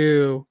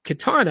to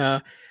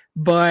Kitana,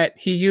 but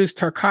he used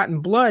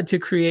Tarkatan blood to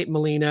create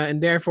Melina,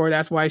 and therefore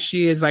that's why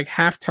she is like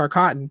half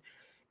Tarkatan,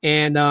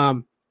 and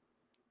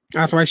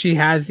that's why she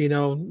has, you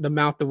know, the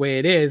mouth the way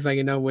it is, like,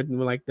 you know, with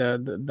like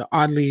the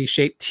oddly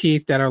shaped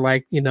teeth that are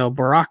like, you know,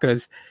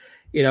 Baraka's,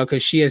 you know,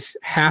 because she is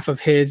half of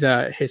his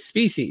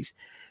species.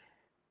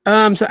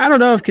 So I don't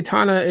know if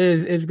Kitana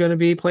is going to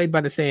be played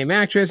by the same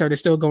actress. Are they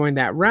still going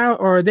that route,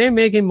 or are they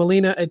making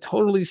Melina a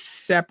totally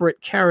separate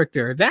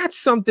character? That's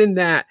something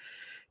that,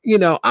 you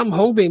know, I'm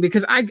hoping,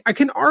 because I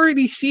can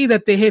already see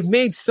that they have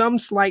made some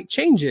slight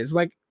changes.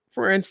 Like,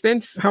 for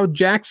instance, how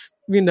Jax,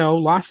 you know,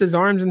 lost his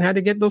arms and had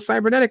to get those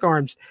cybernetic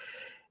arms.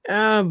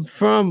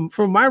 From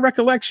my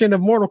recollection of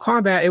Mortal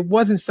Kombat, it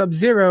wasn't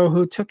Sub-Zero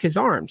who took his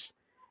arms.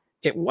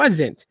 It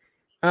wasn't.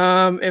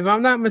 If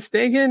I'm not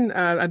mistaken,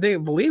 I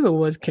believe it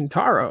was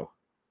Kintaro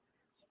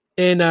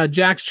in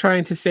Jax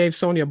trying to save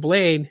Sonya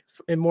Blade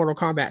in Mortal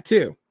Kombat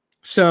 2.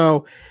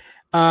 So,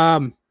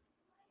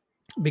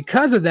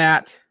 because of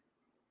that,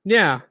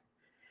 yeah,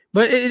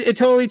 but it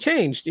totally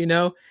changed, you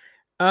know.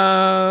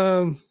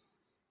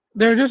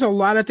 There's just a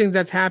lot of things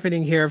that's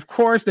happening here. Of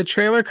course, the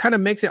trailer kind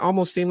of makes it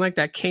almost seem like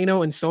that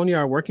Kano and Sonya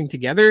are working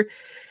together.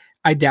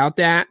 I doubt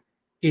that.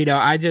 You know,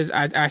 I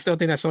still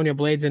think that Sonya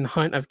Blade's in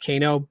hunt of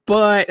Kano,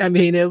 but I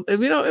mean, it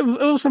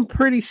was some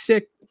pretty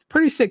sick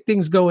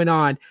things going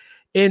on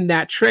in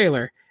that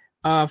trailer.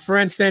 For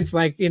instance,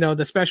 like, you know,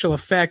 the special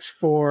effects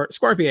for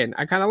Scorpion,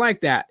 I kind of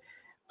like that.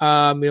 You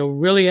know,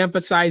 really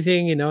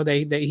emphasizing, you know,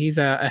 that he's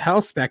a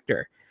Hell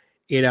Spectre.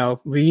 You know,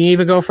 we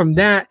even go from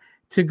that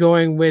to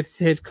going with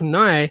his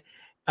kunai,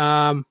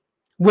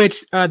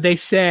 which they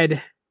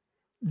said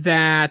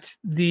that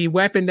the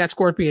weapon that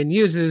Scorpion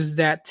uses,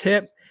 that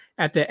tip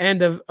at the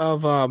end of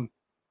well,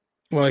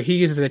 he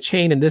uses a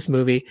chain in this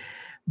movie,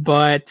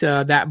 but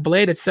that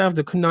blade itself,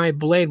 the kunai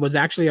blade, was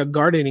actually a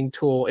gardening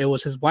tool. It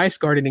was his wife's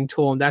gardening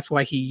tool, and that's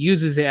why he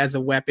uses it as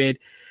a weapon,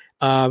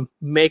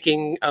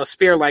 making a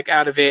spear like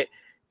out of it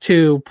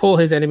to pull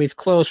his enemies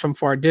close from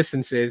far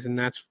distances. And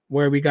that's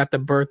where we got the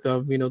birth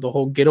of, you know, the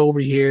whole get over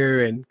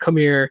here and come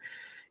here.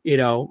 You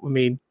know, I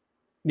mean,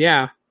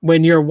 yeah,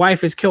 when your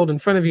wife is killed in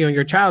front of you and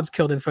your child's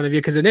killed in front of you,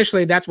 because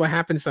initially that's what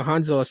happens to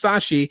Hanzo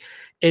Asashi,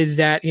 is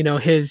that, you know,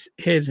 his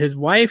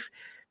wife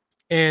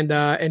and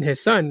his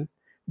son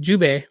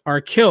Jubei are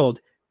killed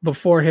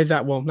before his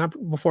well, not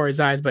before his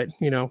eyes, but,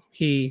 you know,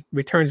 he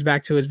returns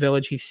back to his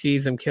village, he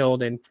sees them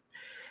killed. And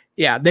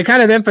yeah, they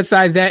kind of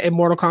emphasize that in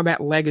Mortal Kombat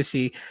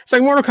Legacy. It's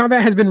like Mortal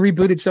Kombat has been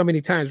rebooted so many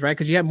times, right?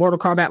 Because you had Mortal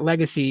Kombat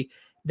Legacy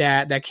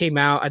that came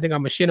out, I think,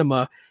 on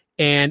Machinima,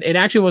 and it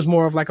actually was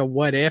more of like a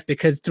what if,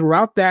 because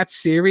throughout that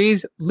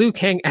series, Liu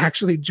Kang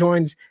actually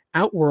joins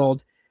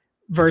Outworld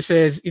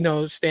versus, you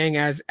know, staying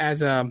as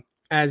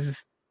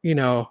you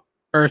know,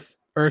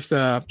 Earth's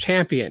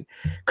champion.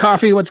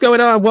 Coffee, what's going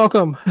on?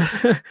 Welcome.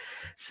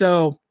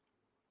 So,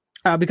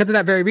 because of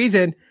that very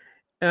reason,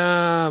 you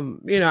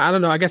know, I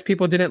don't know, I guess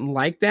people didn't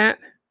like that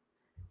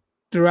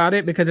throughout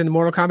it, because in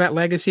Mortal Kombat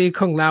Legacy,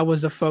 Kung Lao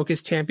was the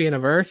focused champion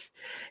of Earth.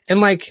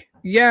 And like,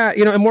 yeah,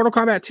 you know, in Mortal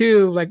Kombat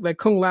 2, like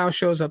Kung Lao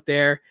shows up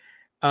there,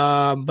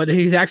 but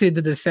he's actually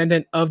the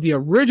descendant of the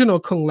original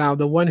Kung Lao,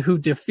 the one who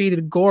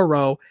defeated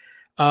Goro,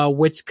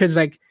 which, because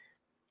like,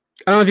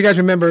 I don't know if you guys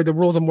remember the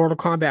rules of Mortal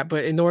Kombat,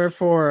 but in order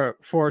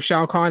for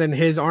Shao Kahn and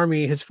his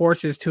army, his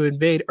forces, to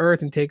invade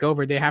Earth and take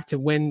over, they have to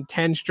win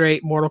 10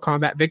 straight Mortal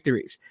Kombat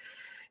victories.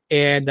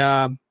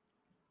 And,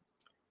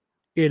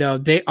 you know,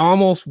 they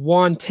almost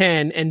won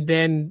 10, and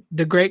then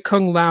the great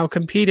Kung Lao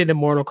competed in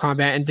Mortal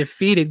Kombat and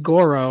defeated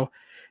Goro,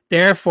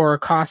 therefore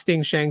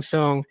costing Shang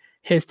Tsung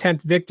his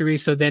 10th victory.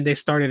 So then they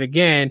started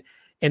again,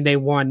 and they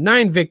won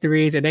 9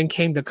 victories, and then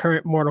came the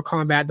current Mortal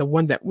Kombat, the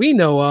one that we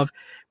know of,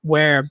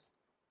 where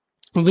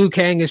Liu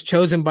Kang is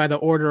chosen by the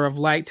Order of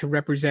Light to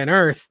represent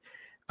Earth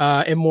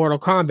in Mortal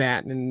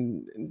Kombat,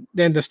 and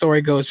then the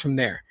story goes from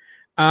there.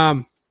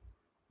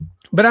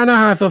 But I don't know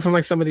how I feel from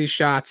like some of these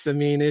shots. I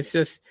mean, it's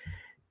just,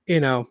 you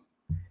know,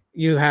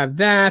 you have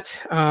that.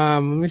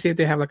 Let me see if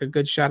they have like a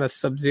good shot of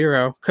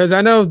Sub-Zero, because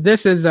I know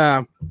this is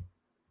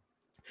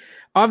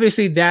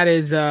obviously that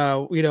is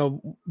you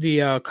know,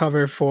 the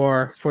cover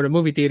for the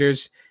movie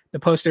theaters, the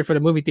poster for the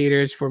movie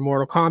theaters for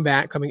Mortal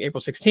Kombat coming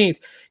April 16th.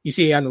 You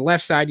see on the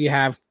left side you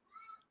have,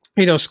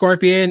 you know,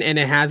 Scorpion, and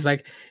it has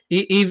like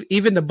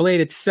even the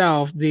blade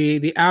itself,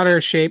 the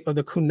outer shape of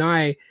the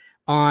kunai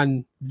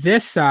on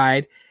this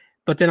side.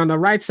 But then on the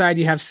right side,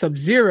 you have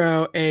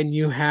Sub-Zero, and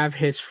you have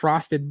his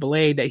frosted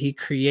blade that he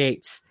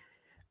creates.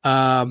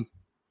 But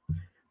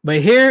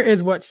here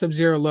is what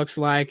Sub-Zero looks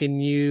like,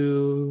 and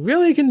you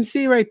really can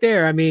see right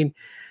there. I mean,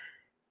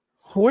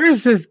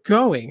 where's this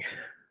going?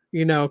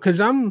 You know,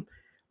 because I'm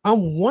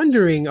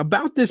wondering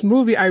about this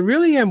movie. I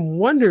really am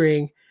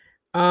wondering.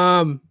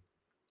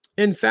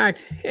 In fact,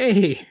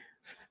 hey,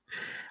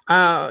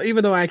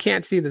 even though I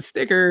can't see the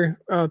sticker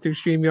through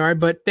StreamYard,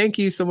 but thank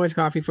you so much,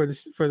 Coffee, for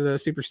the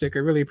super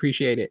sticker. Really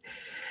appreciate it.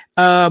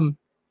 But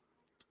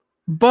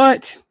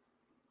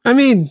I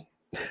mean,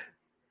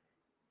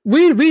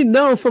 we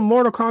know from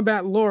Mortal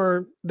Kombat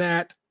lore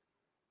that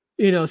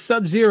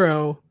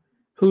Sub-Zero,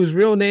 whose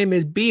real name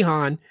is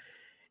Bihan,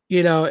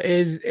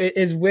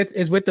 is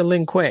with the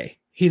Lin Kuei.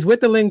 He's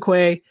with the Lin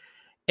Kuei,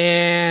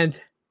 and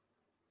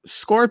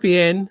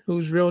Scorpion,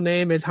 whose real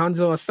name is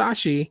Hanzo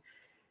Asashi,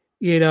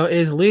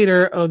 is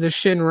leader of the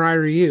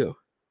Shinrai Ryu.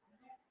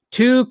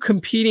 Two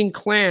competing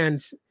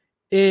clans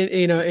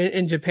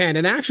in Japan.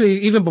 And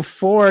actually, even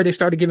before they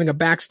started giving a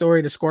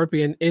backstory to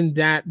Scorpion in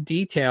that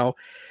detail,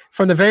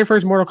 from the very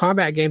first Mortal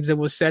Kombat games, it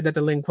was said that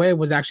the Lin Kuei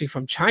was actually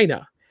from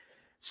China.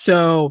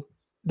 So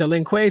the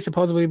Lin Kuei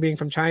supposedly being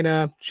from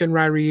China,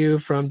 Shinrai Ryu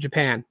from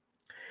Japan.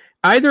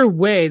 Either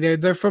way,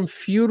 they're from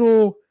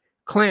feudal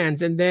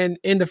clans. And then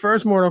in the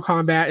first Mortal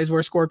Kombat is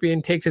where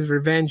Scorpion takes his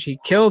revenge. He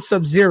kills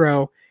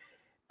Sub-Zero.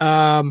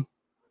 And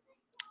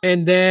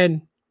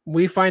then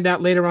we find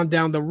out later on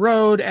down the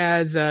road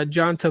as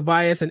John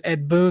Tobias and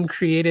Ed Boon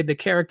created the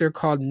character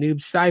called Noob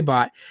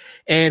Saibot.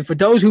 And for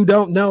those who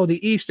don't know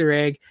the Easter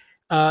egg,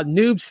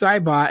 Noob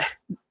Saibot,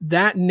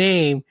 that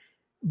name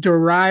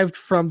derived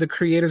from the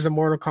creators of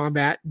Mortal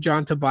Kombat,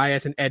 John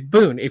Tobias and Ed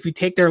Boon. If you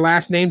take their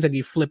last names and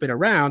you flip it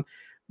around,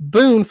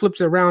 Boon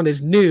flips around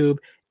as Noob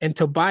and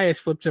Tobias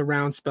flips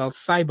around spells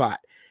Saibot.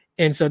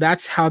 And so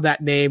that's how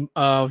that name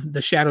of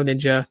the Shadow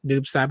Ninja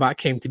Noob Saibot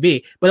came to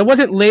be. But it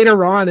wasn't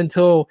later on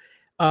until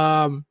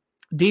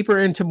deeper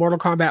into Mortal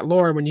Kombat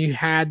lore when you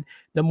had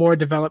the more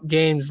developed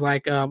games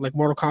like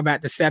Mortal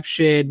Kombat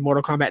Deception,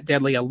 Mortal Kombat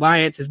Deadly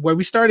Alliance, is where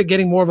we started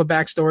getting more of a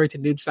backstory to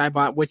Noob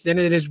Saibot, which then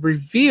it is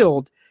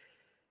revealed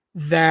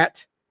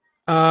that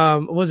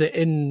what was it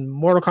in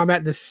Mortal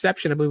Kombat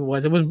Deception, I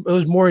believe it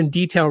was more in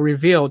detail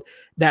revealed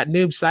that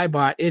Noob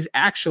Saibot is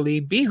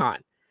actually Bihan.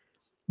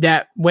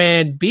 That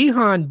when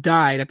Bihan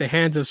died at the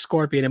hands of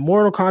Scorpion in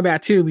Mortal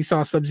Kombat 2, we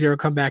saw Sub-Zero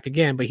come back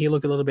again, but he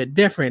looked a little bit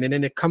different. And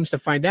then it comes to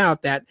find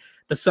out that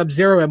the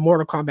Sub-Zero in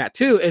Mortal Kombat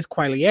 2 is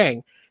Kuai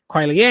Liang.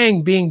 Kuai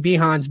Liang being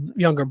Bihan's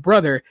younger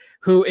brother,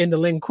 who in the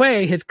Lin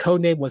Kuei, his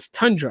codename was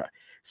Tundra.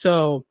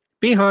 So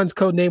Bihan's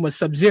codename was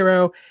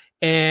Sub-Zero,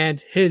 and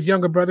his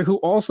younger brother, who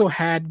also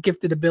had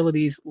gifted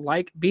abilities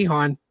like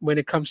Bihan when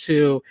it comes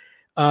to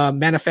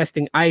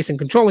manifesting ice and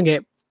controlling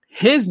it,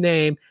 his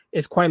name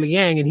is Kuai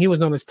Liang, and he was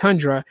known as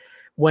Tundra.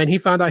 When he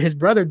found out his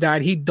brother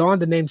died, he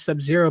donned the name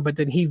Sub-Zero, but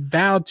then he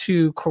vowed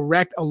to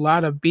correct a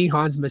lot of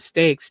Bihan's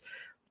mistakes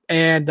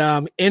and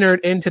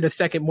entered into the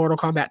second Mortal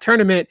Kombat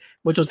tournament,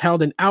 which was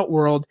held in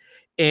Outworld.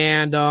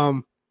 And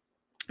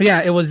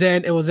it was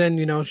then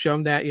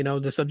shown that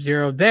the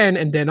Sub-Zero then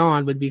and then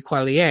on would be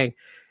Kuai Liang.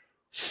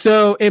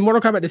 So in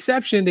Mortal Kombat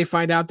Deception, they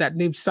find out that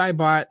Noob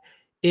Saibot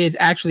is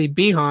actually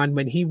Bihan.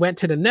 When he went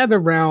to the Nether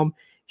Realm,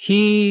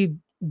 he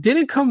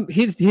didn't come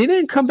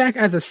back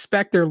as a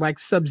specter like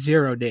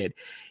Sub-Zero did.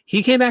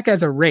 He came back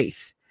as a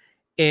wraith.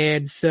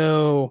 And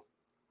so,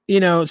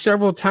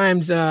 several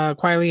times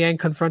Kuai Liang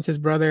confronts his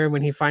brother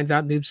when he finds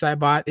out Noob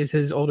Saibot is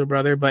his older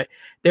brother, but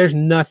there's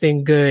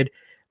nothing good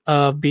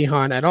of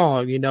Bihan at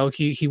all.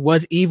 He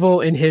was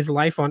evil in his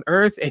life on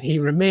Earth, and he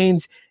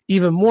remains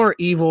even more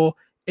evil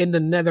in the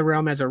Nether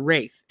Realm as a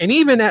wraith. And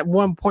even at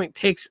one point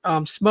takes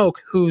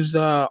Smoke, who's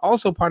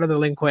also part of the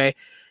Lin Kuei,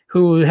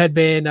 who had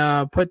been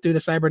put through the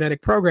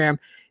cybernetic program.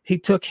 He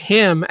took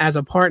him as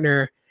a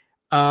partner,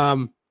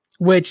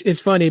 which is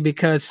funny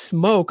because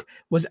Smoke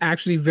was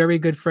actually very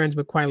good friends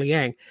with Kuai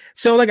Liang.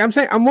 So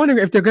I'm wondering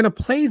if they're going to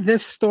play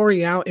this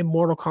story out in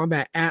Mortal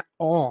Kombat at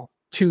all,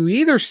 to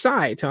either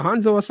side, to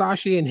Hanzo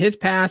Asashi and his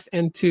past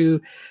and to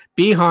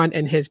Bihan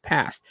and his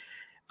past.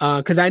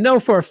 Because I know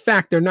for a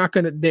fact they're not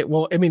going to,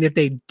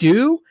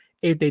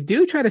 if they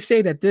do try to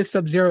say that this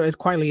Sub-Zero is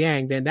Kuai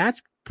Liang, then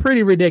that's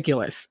pretty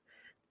ridiculous.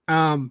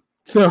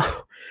 So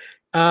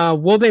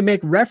will they make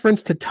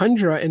reference to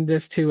Tundra in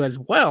this too as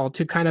well,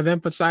 to kind of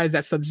emphasize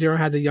that Sub-Zero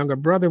has a younger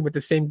brother with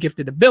the same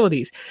gifted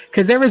abilities?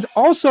 Because there is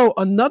also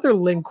another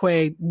Lin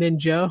Kuei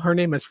ninja. Her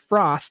name is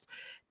Frost,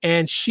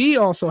 and she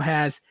also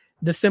has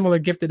the similar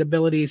gifted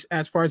abilities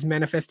as far as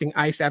manifesting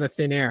ice out of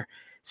thin air.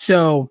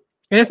 So,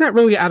 and it's not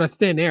really out of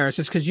thin air. It's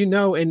just because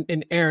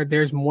in air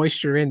there's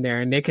moisture in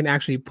there, and they can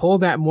actually pull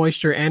that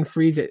moisture and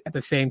freeze it at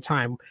the same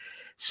time.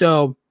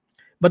 So,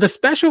 but the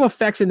special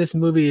effects in this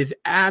movie is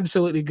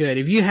absolutely good.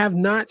 If you have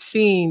not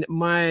seen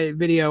my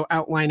video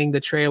outlining the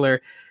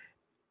trailer,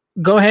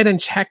 go ahead and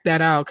check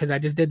that out, because I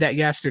just did that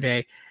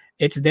yesterday.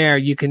 It's there.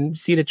 You can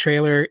see the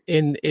trailer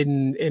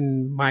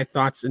in my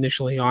thoughts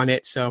initially on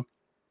it. So,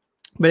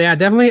 but yeah,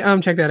 definitely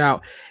check that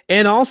out.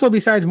 And also,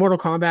 besides Mortal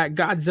Kombat,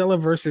 Godzilla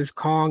versus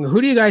Kong,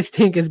 who do you guys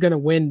think is going to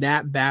win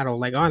that battle?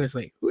 Like,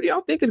 honestly, who do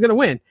y'all think is going to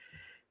win?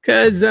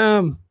 Because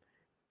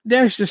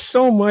there's just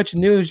so much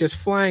news just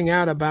flying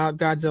out about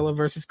Godzilla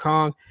versus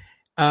Kong.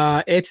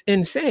 It's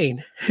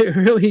insane. It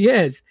really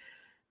is.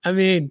 I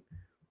mean,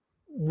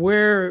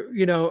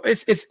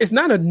 it's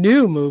not a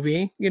new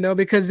movie,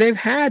 because they've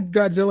had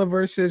Godzilla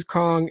versus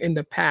Kong in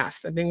the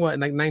past. I think like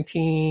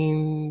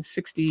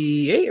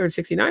 1968 or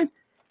 69.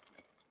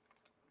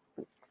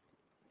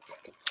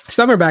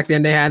 Somewhere back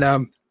then they had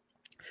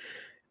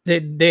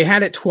They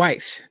had it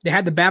twice. They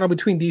had the battle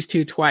between these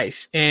two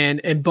twice,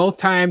 and both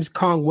times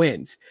Kong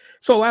wins.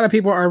 So a lot of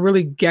people are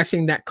really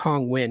guessing that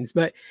Kong wins.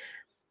 But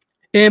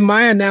in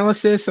my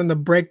analysis and the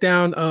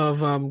breakdown of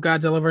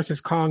Godzilla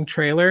versus Kong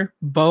trailer,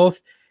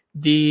 both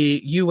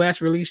the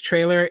U.S. release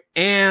trailer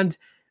and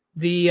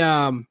the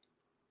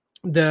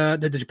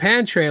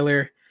Japan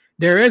trailer,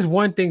 there is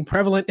one thing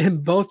prevalent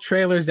in both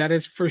trailers that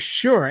is for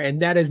sure,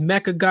 and that is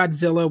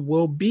Mechagodzilla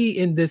will be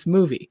in this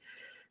movie.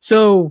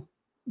 So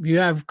you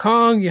have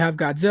Kong, you have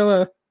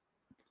Godzilla.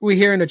 We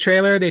hear in the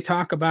trailer they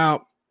talk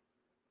about,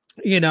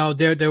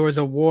 there was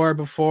a war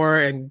before,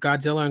 and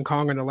Godzilla and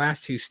Kong are the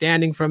last two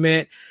standing from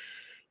it.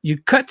 You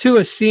cut to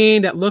a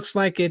scene that looks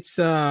like it's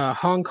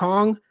Hong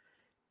Kong,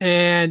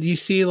 and you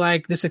see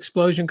like this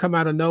explosion come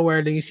out of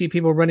nowhere. Then you see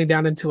people running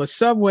down into a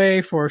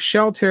subway for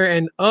shelter,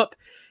 and up,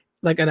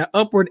 like at an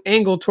upward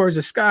angle towards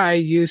the sky,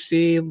 you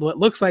see what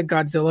looks like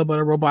Godzilla, but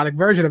a robotic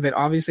version of it.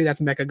 Obviously,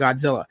 that's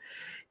Mechagodzilla.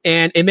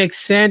 And it makes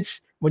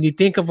sense when you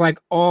think of like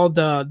all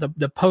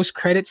the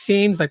post-credit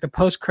scenes, like the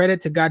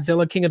post-credit to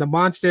Godzilla King of the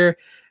Monster.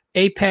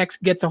 Apex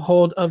gets a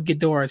hold of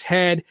Ghidorah's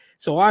head.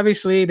 So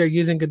obviously they're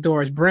using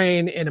Ghidorah's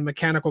brain in a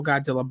mechanical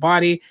Godzilla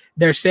body.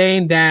 They're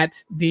saying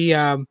that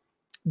the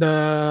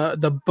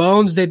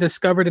bones they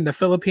discovered in the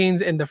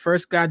Philippines in the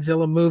first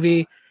Godzilla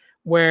movie,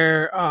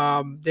 where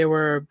they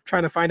were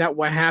trying to find out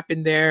what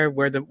happened there,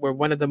 where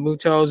one of the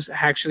Mutos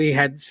actually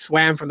had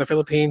swam from the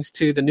Philippines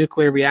to the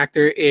nuclear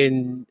reactor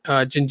in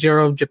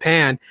Jinjiro,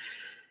 Japan.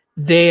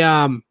 They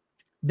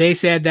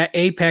said that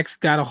Apex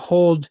got a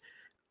hold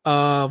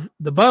of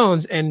the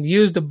bones and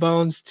used the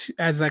bones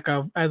as like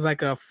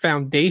a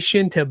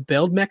foundation to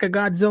build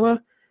Mechagodzilla,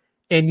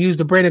 and use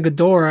the brain of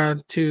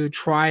Ghidorah to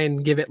try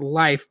and give it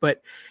life.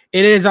 But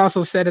it is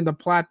also said in the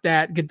plot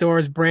that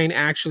Ghidorah's brain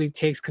actually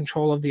takes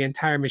control of the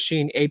entire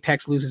machine.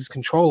 Apex loses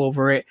control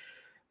over it.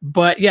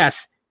 But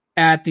yes,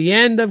 at the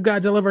end of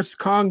Godzilla vs.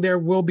 Kong, there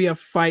will be a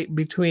fight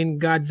between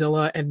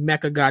Godzilla and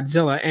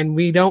Mechagodzilla. And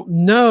we don't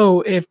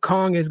know if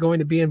Kong is going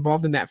to be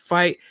involved in that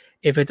fight,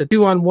 if it's a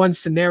 2-on-1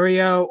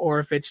 scenario, or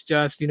if it's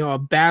just, a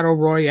battle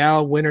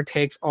royale, winner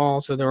takes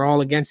all. So they're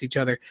all against each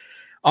other.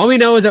 All we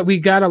know is that we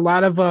got a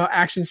lot of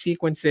action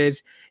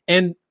sequences.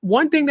 And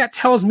one thing that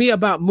tells me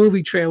about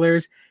movie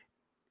trailers,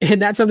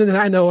 and that's something that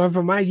I know of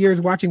from my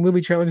years watching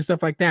movie trailers and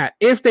stuff like that,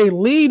 if they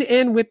lead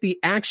in with the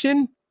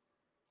action,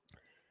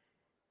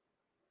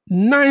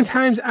 9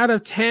 times out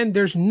of 10,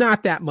 there's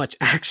not that much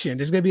action.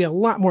 There's going to be a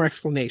lot more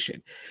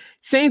explanation.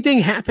 Same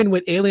thing happened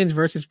with Aliens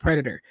versus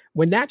Predator.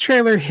 When that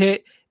trailer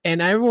hit, and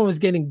everyone was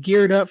getting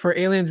geared up for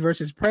Aliens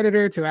versus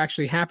Predator to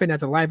actually happen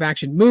as a live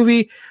action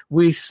movie,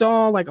 we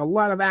saw like a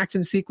lot of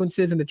action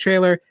sequences in the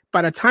trailer.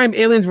 By the time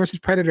Aliens versus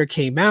Predator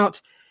came out,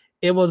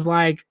 it was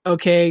like,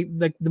 okay,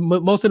 like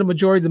most of the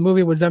majority of the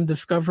movie was them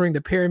discovering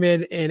the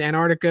pyramid in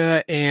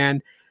Antarctica,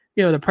 and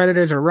the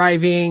predators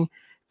arriving,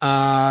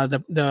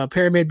 the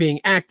pyramid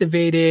being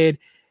activated,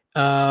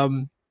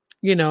 the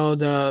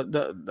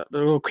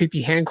little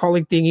creepy hand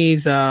crawling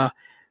thingies,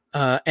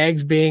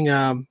 eggs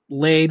being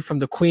laid from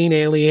the queen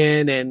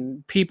alien,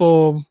 and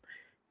people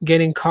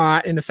getting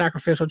caught in the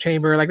sacrificial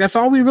chamber. Like, that's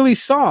all we really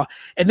saw.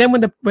 And then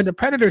when the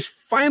predators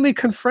finally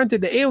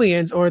confronted the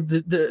aliens, or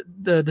the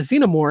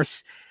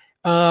xenomorphs,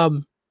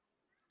 2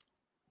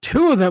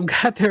 of them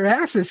got their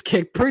asses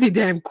kicked pretty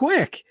damn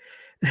quick.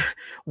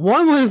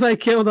 One was like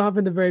killed off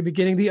in the very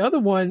beginning. The other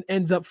one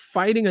ends up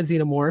fighting a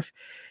xenomorph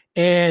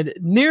and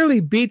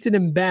nearly beats it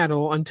in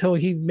battle until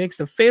he makes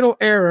the fatal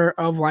error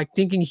of like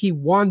thinking he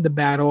won the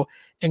battle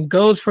and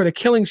goes for the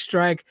killing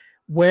strike,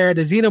 where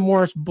the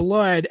xenomorph's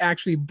blood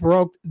actually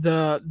broke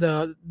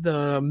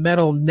the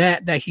metal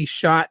net that he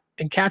shot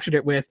and captured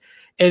it with.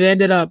 It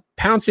ended up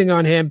pouncing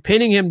on him,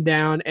 pinning him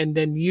down, and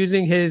then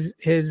using his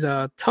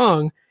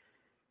tongue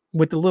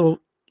with the little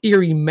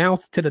eerie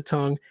mouth to the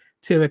tongue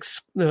to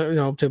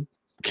to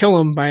kill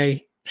him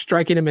by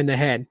striking him in the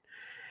head.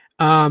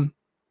 And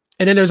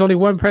then there's only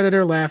one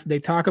Predator left. They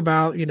talk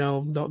about,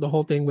 the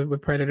whole thing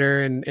with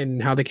Predator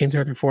and how they came to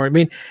Earth before. I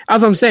mean,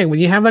 as I'm saying, when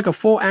you have like a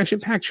full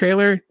action-packed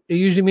trailer, it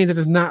usually means that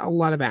there's not a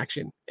lot of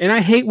action. And I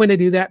hate when they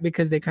do that,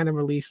 because they kind of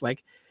release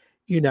like,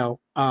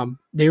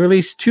 they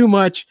release too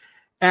much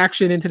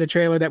action into the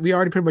trailer that we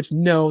already pretty much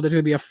know. There's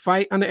going to be a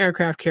fight on the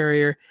aircraft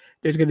carrier.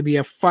 There's going to be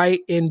a fight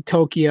in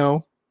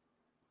Tokyo.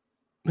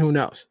 Who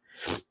knows?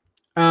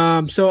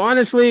 So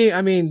honestly,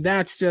 I mean,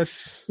 that's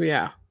just,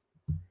 yeah.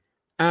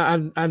 I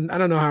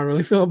don't know how I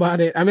really feel about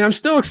it. I mean, I'm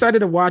still excited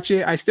to watch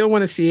it. I still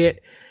want to see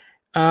it.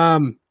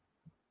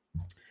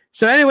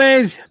 So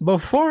anyways,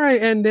 before I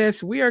end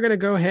this, we are going to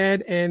go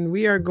ahead and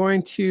we are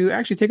going to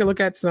actually take a look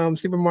at some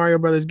Super Mario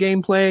Brothers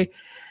gameplay.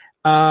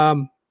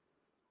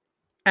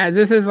 As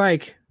this is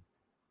like,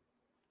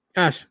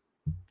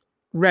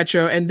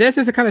 retro. And this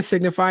is to kind of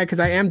signify, because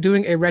I am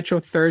doing a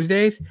Retro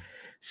Thursdays.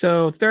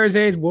 So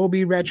Thursdays will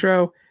be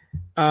retro.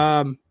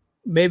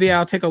 Maybe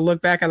I'll take a look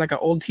back at like an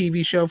old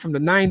TV show from the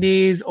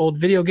 90s, old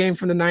video game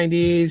from the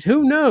 90s.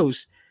 Who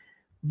knows?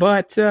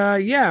 But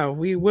yeah,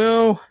 we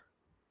will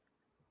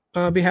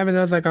be having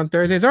those like on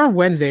Thursdays or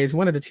Wednesdays,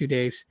 one of the 2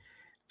 days.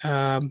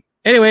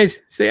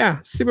 Anyways, so yeah,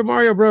 Super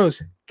Mario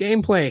Bros.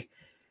 Gameplay.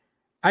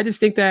 I just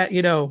think that,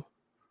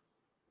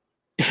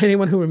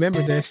 anyone who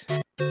remembers this,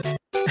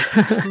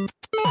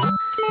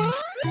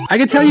 I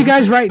can tell you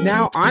guys right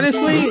now,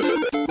 honestly,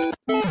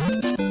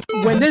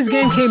 when this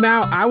game came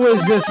out, I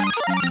was just,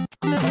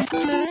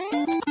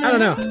 I don't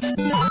know.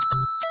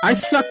 I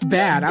sucked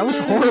bad. I was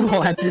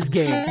horrible at this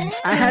game.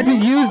 I had to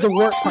use the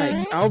warp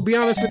pipes. I'll be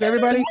honest with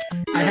everybody.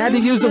 I had to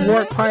use the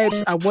warp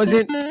pipes. I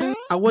wasn't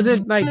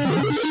like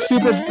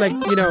super, like,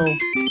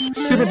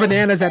 super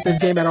bananas at this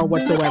game at all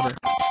whatsoever.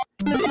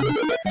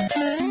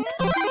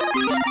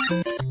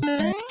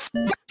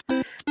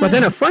 But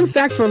then a fun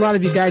fact for a lot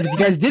of you guys, if you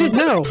guys didn't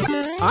know,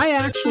 I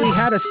actually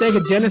had a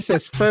Sega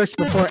Genesis first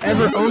before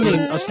ever owning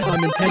a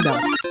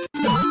Nintendo.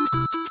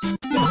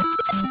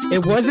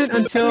 It wasn't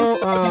until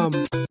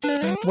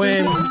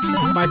when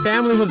my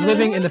family was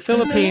living in the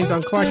Philippines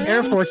on Clark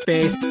Air Force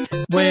Base,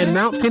 when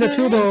Mount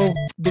Pinatubo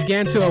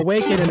began to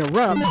awaken and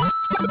erupt,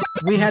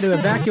 we had to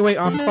evacuate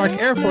off Clark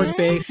Air Force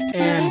Base,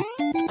 and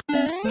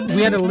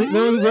we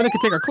only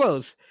could take our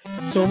clothes.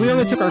 So when we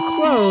only took our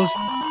clothes,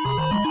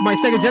 my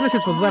Sega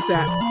Genesis was left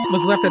at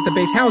the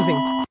base housing.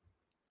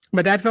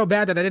 My dad felt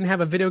bad that I didn't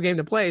have a video game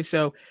to play,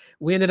 so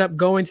we ended up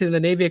going to the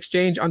Navy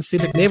Exchange on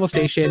Subic Naval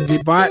Station.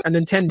 We bought a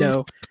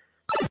Nintendo,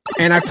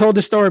 and I've told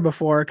the story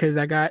before because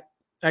I got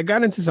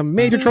into some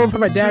major trouble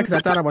from my dad because I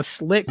thought I was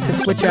slick to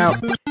switch out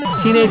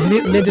Teenage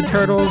Mutant Ninja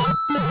Turtles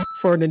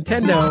for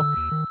Nintendo.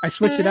 I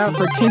switched it out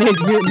for Teenage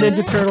Mutant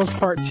Ninja Turtles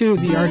Part 2,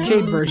 the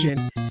arcade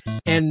version,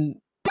 and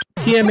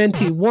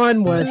TMNT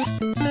 1 was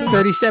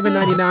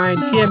 $37.99,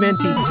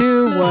 TMNT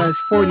 2 was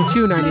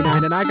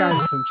 $42.99, and I got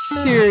in some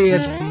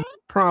serious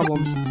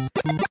problems.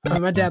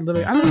 My dad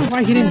literally, I don't know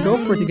why he didn't go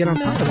for it to get on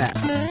top of that.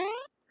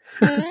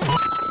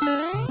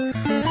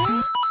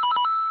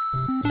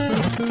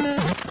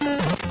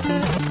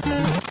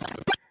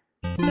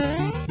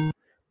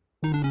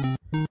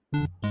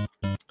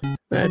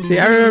 Let's see,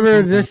 I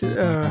remember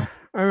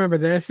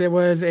this. It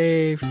was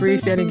a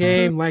freestanding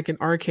game like in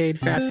arcade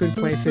fast food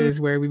places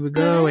where we would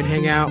go and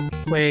hang out,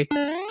 play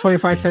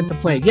 25 cents a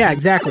plate. Yeah,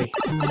 exactly.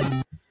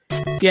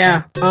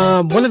 Yeah,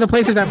 one of the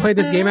places I played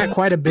this game at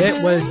quite a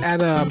bit was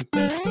at a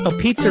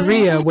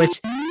pizzeria,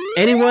 which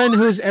anyone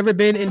who's ever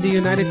been in the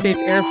United States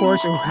Air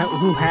Force or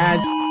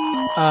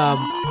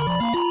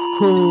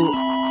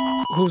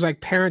whose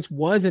like parents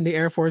was in the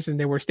Air Force and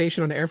they were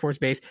stationed on the Air Force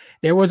Base,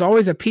 there was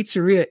always a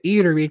pizzeria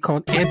eatery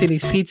called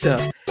Anthony's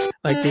Pizza.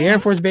 Like the Air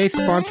Force Base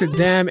sponsored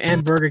them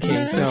and Burger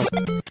King. So,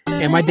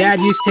 and my dad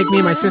used to take me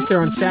and my sister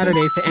on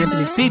Saturdays to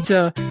Anthony's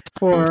Pizza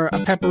for a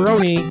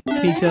pepperoni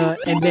pizza,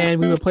 and then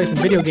we would play some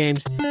video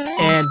games.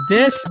 And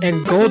this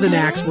and Golden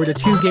Axe were the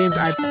two games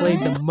I played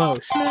the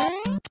most.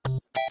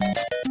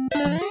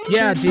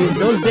 Yeah, dude,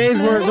 those days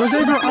were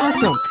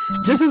awesome.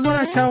 This is what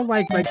I tell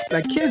like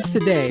kids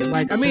today.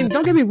 Like, I mean,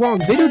 don't get me wrong,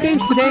 video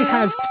games today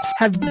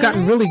have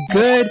gotten really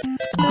good.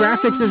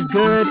 Graphics is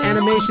good,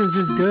 animations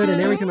is good,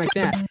 and everything like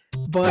that.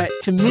 But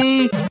to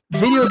me,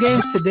 video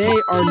games today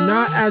are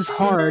not as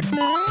hard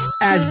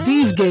as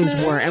these games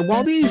were. And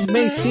while these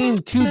may seem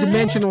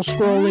two-dimensional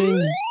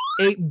scrolling,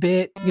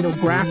 8-bit,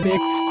 graphics,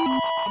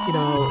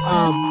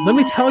 let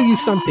me tell you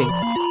something.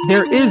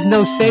 There is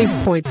no save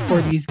points for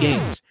these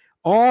games.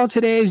 All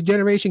today's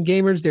generation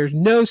gamers, there's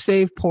no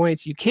save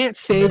points. You can't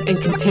save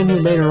and continue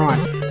later on.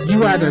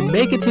 You either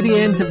make it to the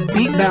end to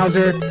beat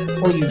Bowser,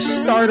 or you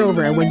start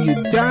over. And when you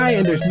die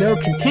and there's no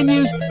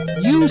continues,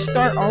 you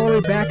start all the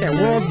way back at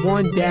World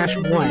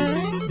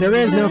 1-1. There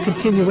is no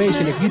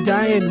continuation. If you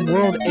die in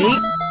World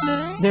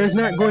 8, there's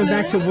not going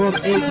back to World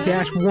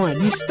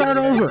 8-1. You start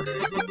over.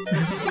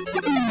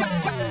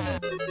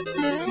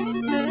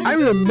 I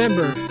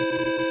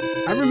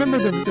remember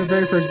the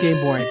very first Game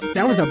Boy.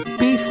 That was a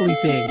beastly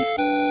thing.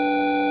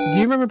 Do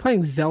you remember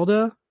playing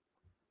Zelda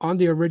on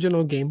the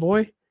original Game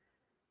Boy?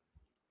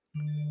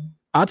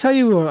 I'll tell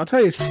you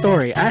a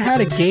story. I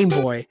had a Game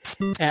Boy.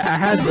 I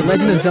had The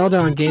Legend of Zelda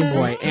on Game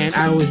Boy, and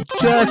I was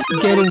just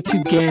getting to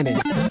Ganon.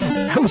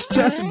 I was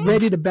just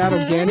ready to battle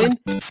Ganon,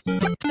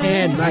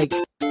 and I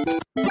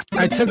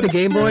took the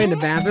Game Boy in the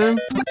bathroom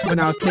when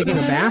I was taking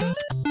a bath,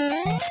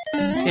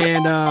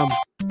 and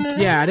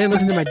I didn't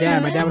listen to my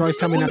dad. My dad would always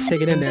tell me not to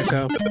take it in there,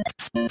 so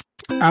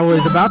I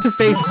was about to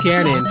face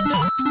Ganon,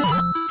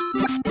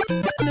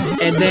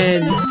 and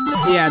then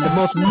the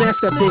most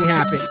messed up thing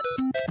happened,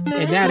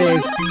 and that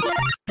is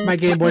my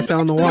Game Boy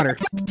fell in the water,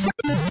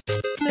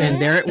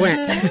 and there it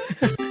went.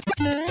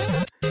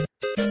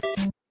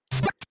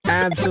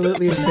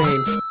 Absolutely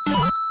insane.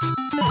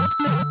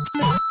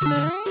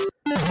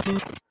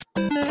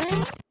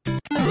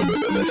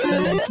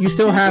 You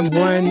still have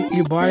one?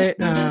 You bought it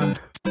when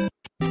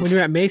you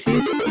were at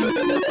Macy's?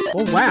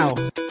 Oh wow!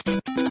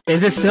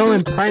 Is it still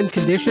in prime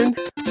condition?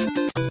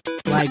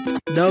 Like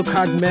no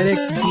cosmetic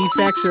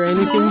defects or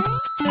anything?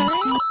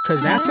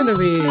 Because that's gonna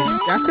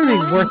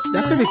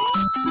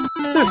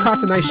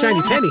cost a nice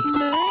shiny penny.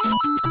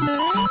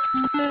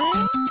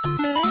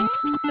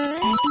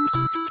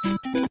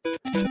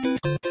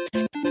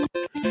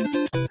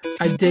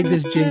 I dig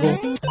this jingle.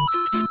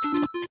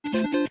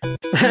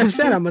 I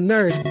said I'm a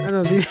nerd. I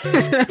don't do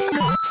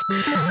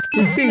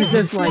these things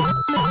just like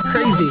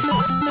crazy.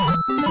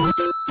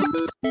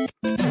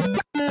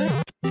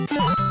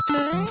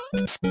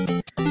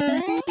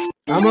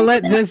 I'm gonna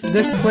let this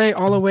play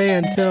all the way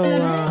until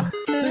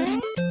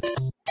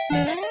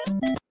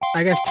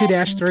I guess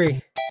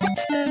 2-3.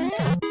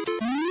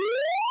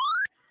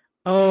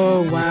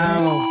 Oh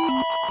wow.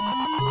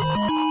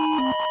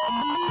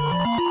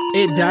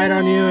 It died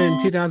on you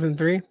in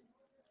 2003?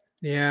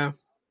 Yeah.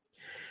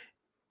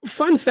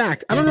 Fun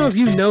fact, I don't know if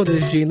you know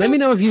this, Gene. Let me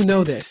know if you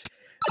know this.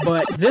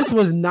 But this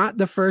was not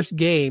the first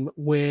game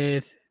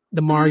with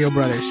the Mario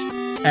Brothers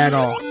at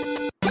all.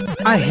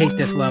 I hate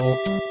this level.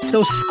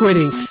 Those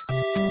squiddings.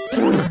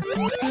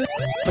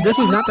 But this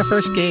was not the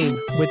first game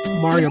with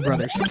Mario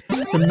Brothers.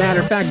 As a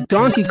matter of fact,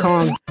 Donkey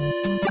Kong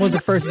was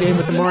the first game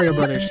with the Mario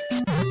Brothers.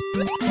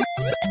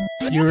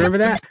 You remember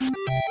that?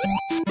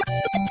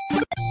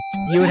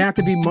 You would have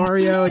to be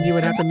Mario and you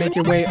would have to make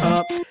your way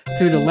up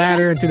through the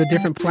ladder and through the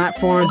different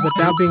platforms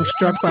without being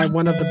struck by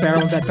one of the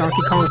barrels that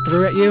Donkey Kong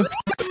threw at you.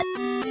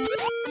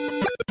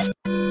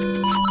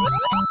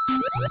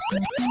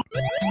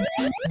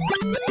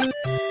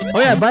 Oh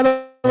yeah, by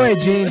the way,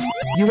 Gene,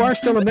 you are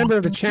still a member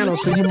of the channel,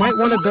 so you might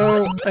want to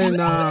go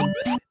and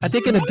I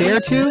think in a day or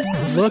two,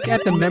 look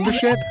at the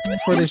membership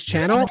for this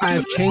channel.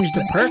 I've changed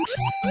the perks.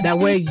 That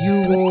way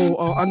you will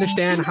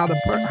understand how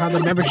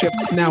the membership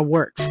now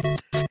works.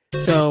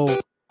 So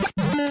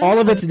all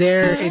of it's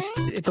there.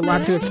 It's a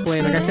lot to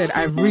explain. Like I said,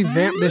 I've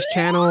revamped this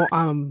channel.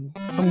 I'm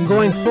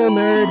going full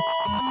nerd.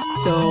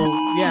 So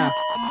yeah,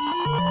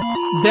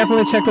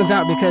 definitely check those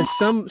out because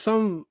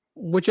some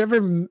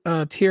whichever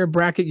tier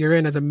bracket you're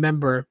in as a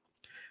member,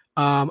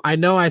 I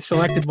know I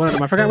selected one of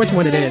them. I forgot which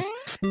one it is,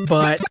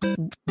 but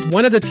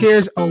one of the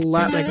tiers a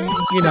lot like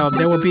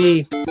there will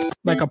be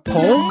like a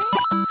poll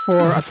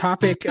for a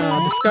topic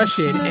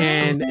discussion,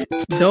 and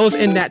those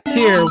in that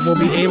tier will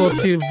be able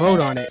to vote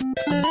on it.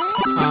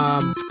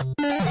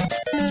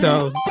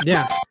 So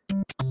yeah,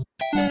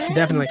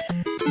 definitely.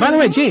 By the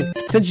way, Gene,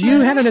 since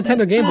you had a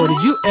Nintendo Game Boy,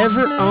 did you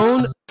ever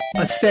own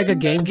a Sega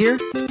Game Gear?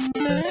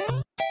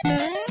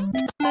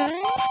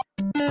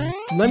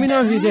 Let me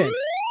know if you did,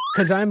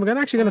 because I'm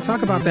actually going to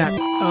talk about that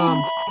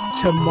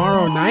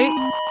tomorrow night.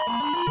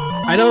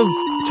 I know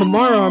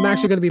tomorrow I'm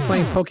actually going to be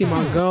playing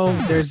Pokemon Go.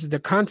 There's the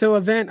Kanto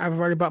event. I've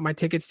already bought my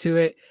tickets to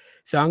it.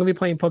 So I'm going to be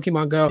playing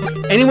Pokemon Go.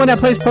 Anyone that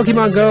plays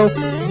Pokemon Go,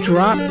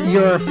 drop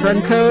your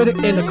friend code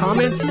in the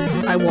comments.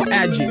 I will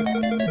add you.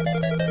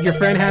 Your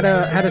friend had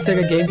a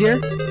Sega Game Gear?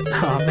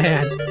 Oh,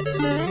 man.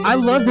 I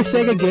love the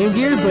Sega Game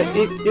Gear, but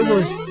it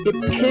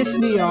pissed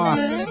me off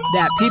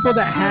that people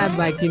that had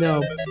like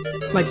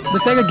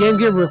the Sega Game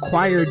Gear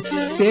required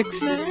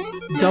 6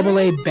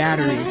 AA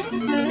batteries.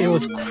 It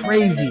was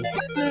crazy.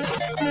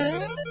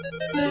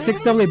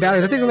 6 AA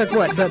batteries. I think like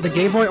what? The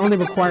Game Boy only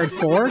required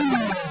 4?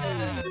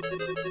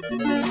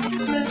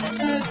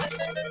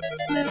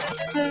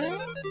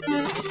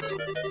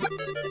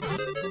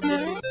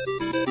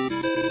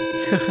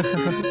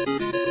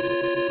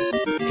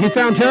 He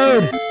found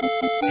Toad!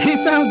 He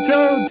found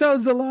Toad!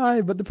 Toad's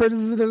alive, but the princess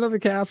is in another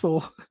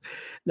castle.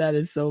 That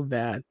is so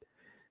bad.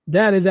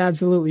 That is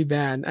absolutely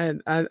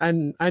bad.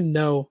 I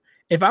know.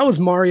 If I was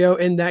Mario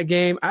in that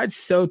game, I'd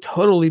so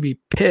totally be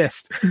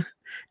pissed.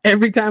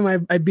 Every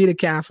time I beat a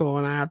castle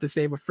and I have to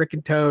save a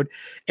freaking Toad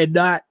and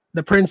not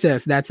the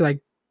princess. That's like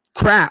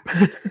crap.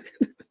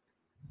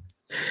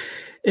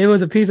 It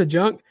was a piece of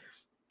junk.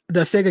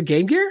 The Sega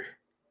Game Gear?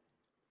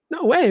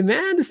 No way,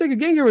 man. The Sega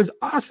Game Gear was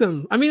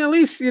awesome. I mean, at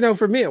least,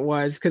 for me it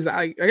was, because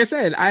like I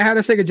said, I had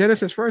a Sega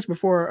Genesis first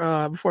before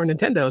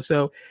Nintendo.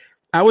 So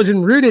I was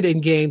rooted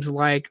in games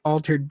like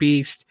Altered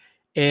Beast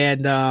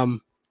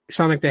and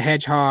Sonic the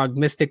Hedgehog,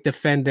 Mystic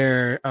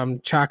Defender,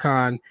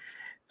 Chacon,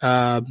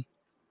 was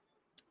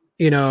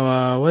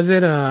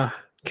it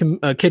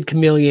Kid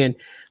Chameleon,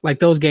 like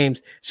those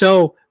games.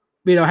 So,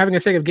 having a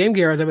Sega Game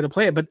Gear, I was able to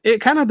play it, but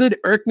it kind of did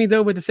irk me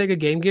though with the Sega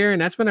Game Gear.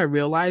 And that's when I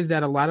realized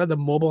that a lot of the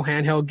mobile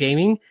handheld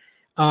gaming,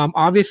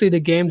 obviously the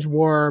games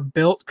were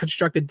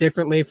constructed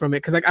differently from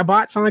it. Cause like I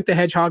bought Sonic the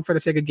Hedgehog for the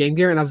Sega Game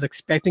Gear and I was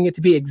expecting it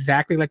to be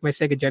exactly like my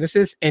Sega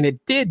Genesis, and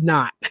it did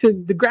not.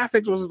 The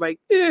graphics was like,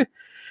 the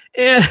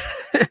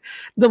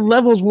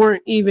levels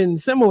weren't even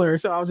similar.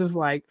 So I was just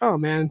like, oh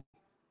man,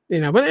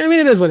 but I mean,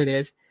 it is what it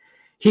is.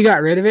 He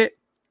got rid of it.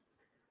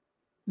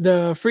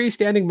 The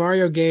freestanding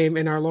Mario game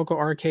in our local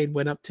arcade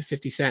went up to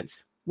 50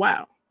 cents.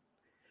 Wow.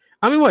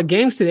 I mean, what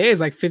games today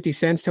is like 50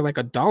 cents to like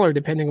 $1,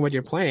 depending on what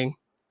you're playing.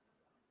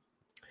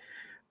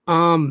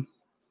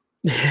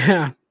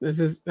 Yeah,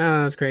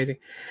 that's crazy.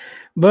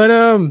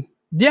 But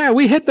yeah,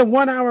 we hit the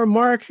 1 hour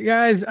mark,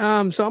 guys. So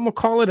I'm gonna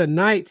call it a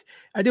night.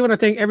 I do want to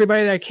thank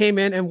everybody that came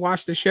in and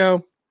watched the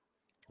show.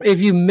 If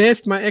you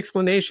missed my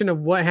explanation of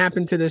what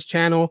happened to this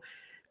channel,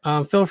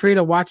 feel free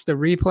to watch the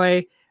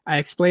replay. I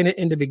explained it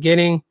in the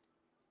beginning.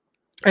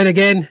 And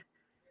again,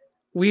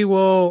 we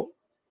will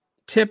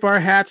tip our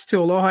hats to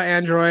Aloha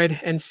Android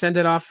and send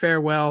it off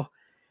farewell.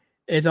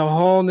 It's a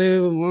whole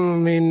new, I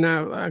mean,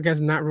 I guess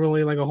not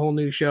really like a whole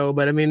new show,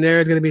 but I mean,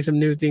 there's going to be some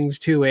new things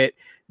to it,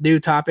 new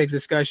topics,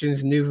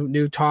 discussions,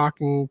 new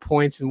talking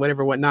points, and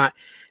whatnot,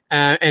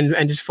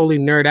 and just fully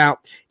nerd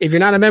out. If you're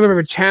not a member of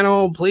a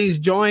channel, please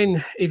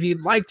join. If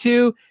you'd like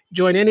to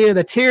join any of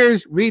the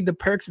tiers, read the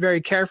perks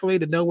very carefully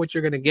to know what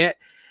you're going to get.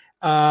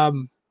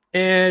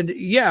 And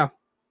yeah,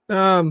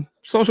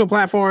 social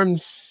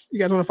platforms, you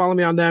guys want to follow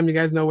me on them, you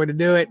guys know where to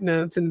do it.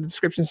 It's in the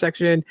description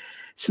section.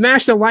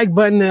 Smash the like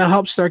button, it'll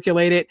help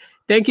circulate it.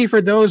 Thank you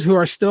for those who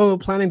are still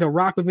planning to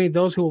rock with me,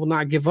 those who will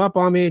not give up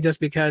on me just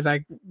because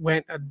I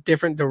went a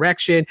different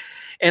direction.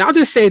 And I'll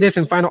just say this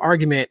in final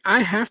argument, I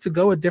have to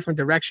go a different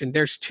direction.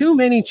 There's too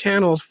many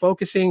channels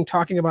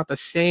talking about the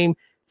same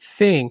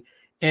thing.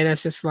 And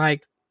it's just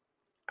like,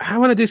 I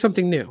want to do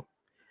something new.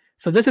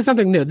 So this is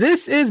something new.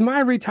 This is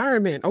my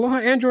retirement. Aloha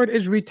Android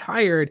is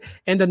retired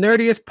and the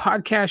Nerdiest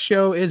Podcast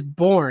Show is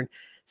born.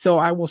 So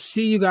I will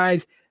see you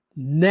guys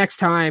next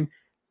time.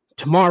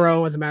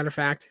 Tomorrow, as a matter of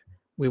fact,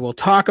 we will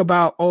talk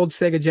about old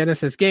Sega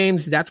Genesis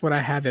games. That's what I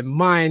have in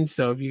mind.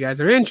 So if you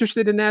guys are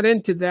interested in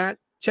that,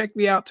 check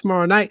me out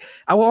tomorrow night.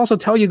 I will also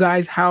tell you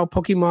guys how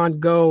Pokemon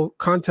Go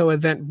Kanto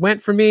event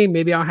went for me.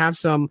 Maybe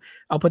I'll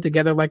put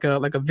together like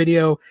a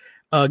video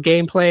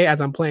gameplay as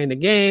I'm playing the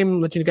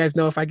game, let you guys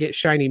know if I get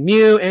Shiny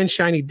Mew and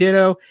Shiny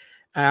Ditto.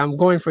 I'm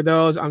going for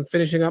those. I'm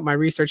finishing up my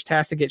research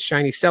task to get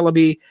Shiny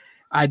Celebi.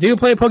 I do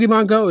play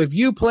Pokemon Go. If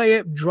you play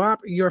it,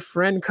 drop your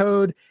friend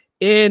code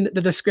in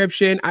the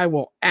description. I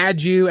will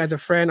add you as a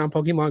friend on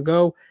Pokemon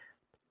Go.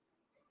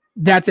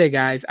 That's it,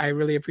 guys. I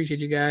really appreciate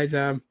you guys.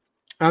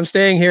 I'm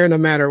staying here no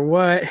matter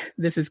what.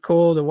 This is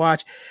cool to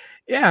watch.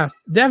 Yeah,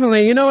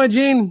 definitely. You know what,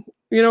 Gene?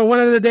 One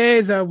of the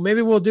days,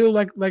 maybe we'll do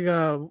like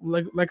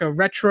a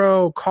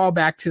retro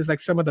callback to like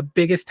some of the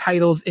biggest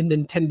titles in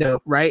Nintendo,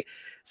 right?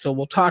 So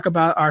we'll talk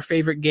about our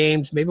favorite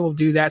games. Maybe we'll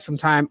do that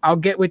sometime. I'll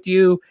get with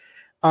you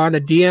on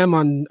a DM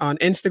on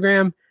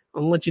Instagram.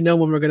 I'll let you know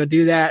when we're going to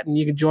do that, and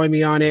you can join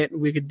me on it.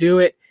 We could do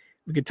it.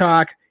 We could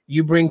talk.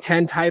 You bring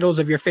 10 titles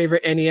of your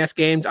favorite NES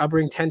games. I'll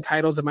bring 10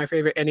 titles of my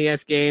favorite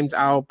NES games.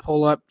 I'll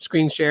pull up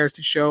screen shares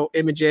to show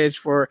images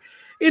for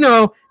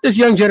this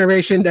young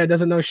generation that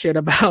doesn't know shit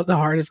about the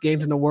hardest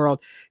games in the world.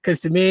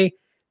 Because to me,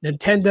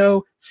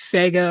 Nintendo,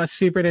 Sega,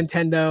 Super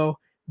Nintendo,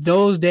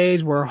 those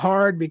days were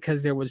hard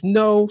because there was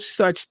no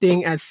such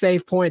thing as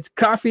save points.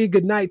 Coffee,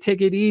 good night,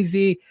 take it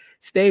easy.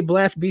 Stay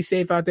blessed, be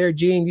safe out there.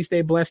 Gene, you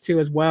stay blessed too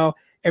as well.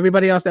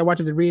 Everybody else that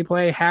watches the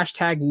replay,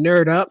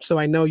 #nerd up so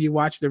I know you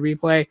watch the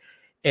replay.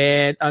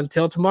 And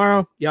until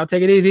tomorrow, y'all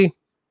take it easy.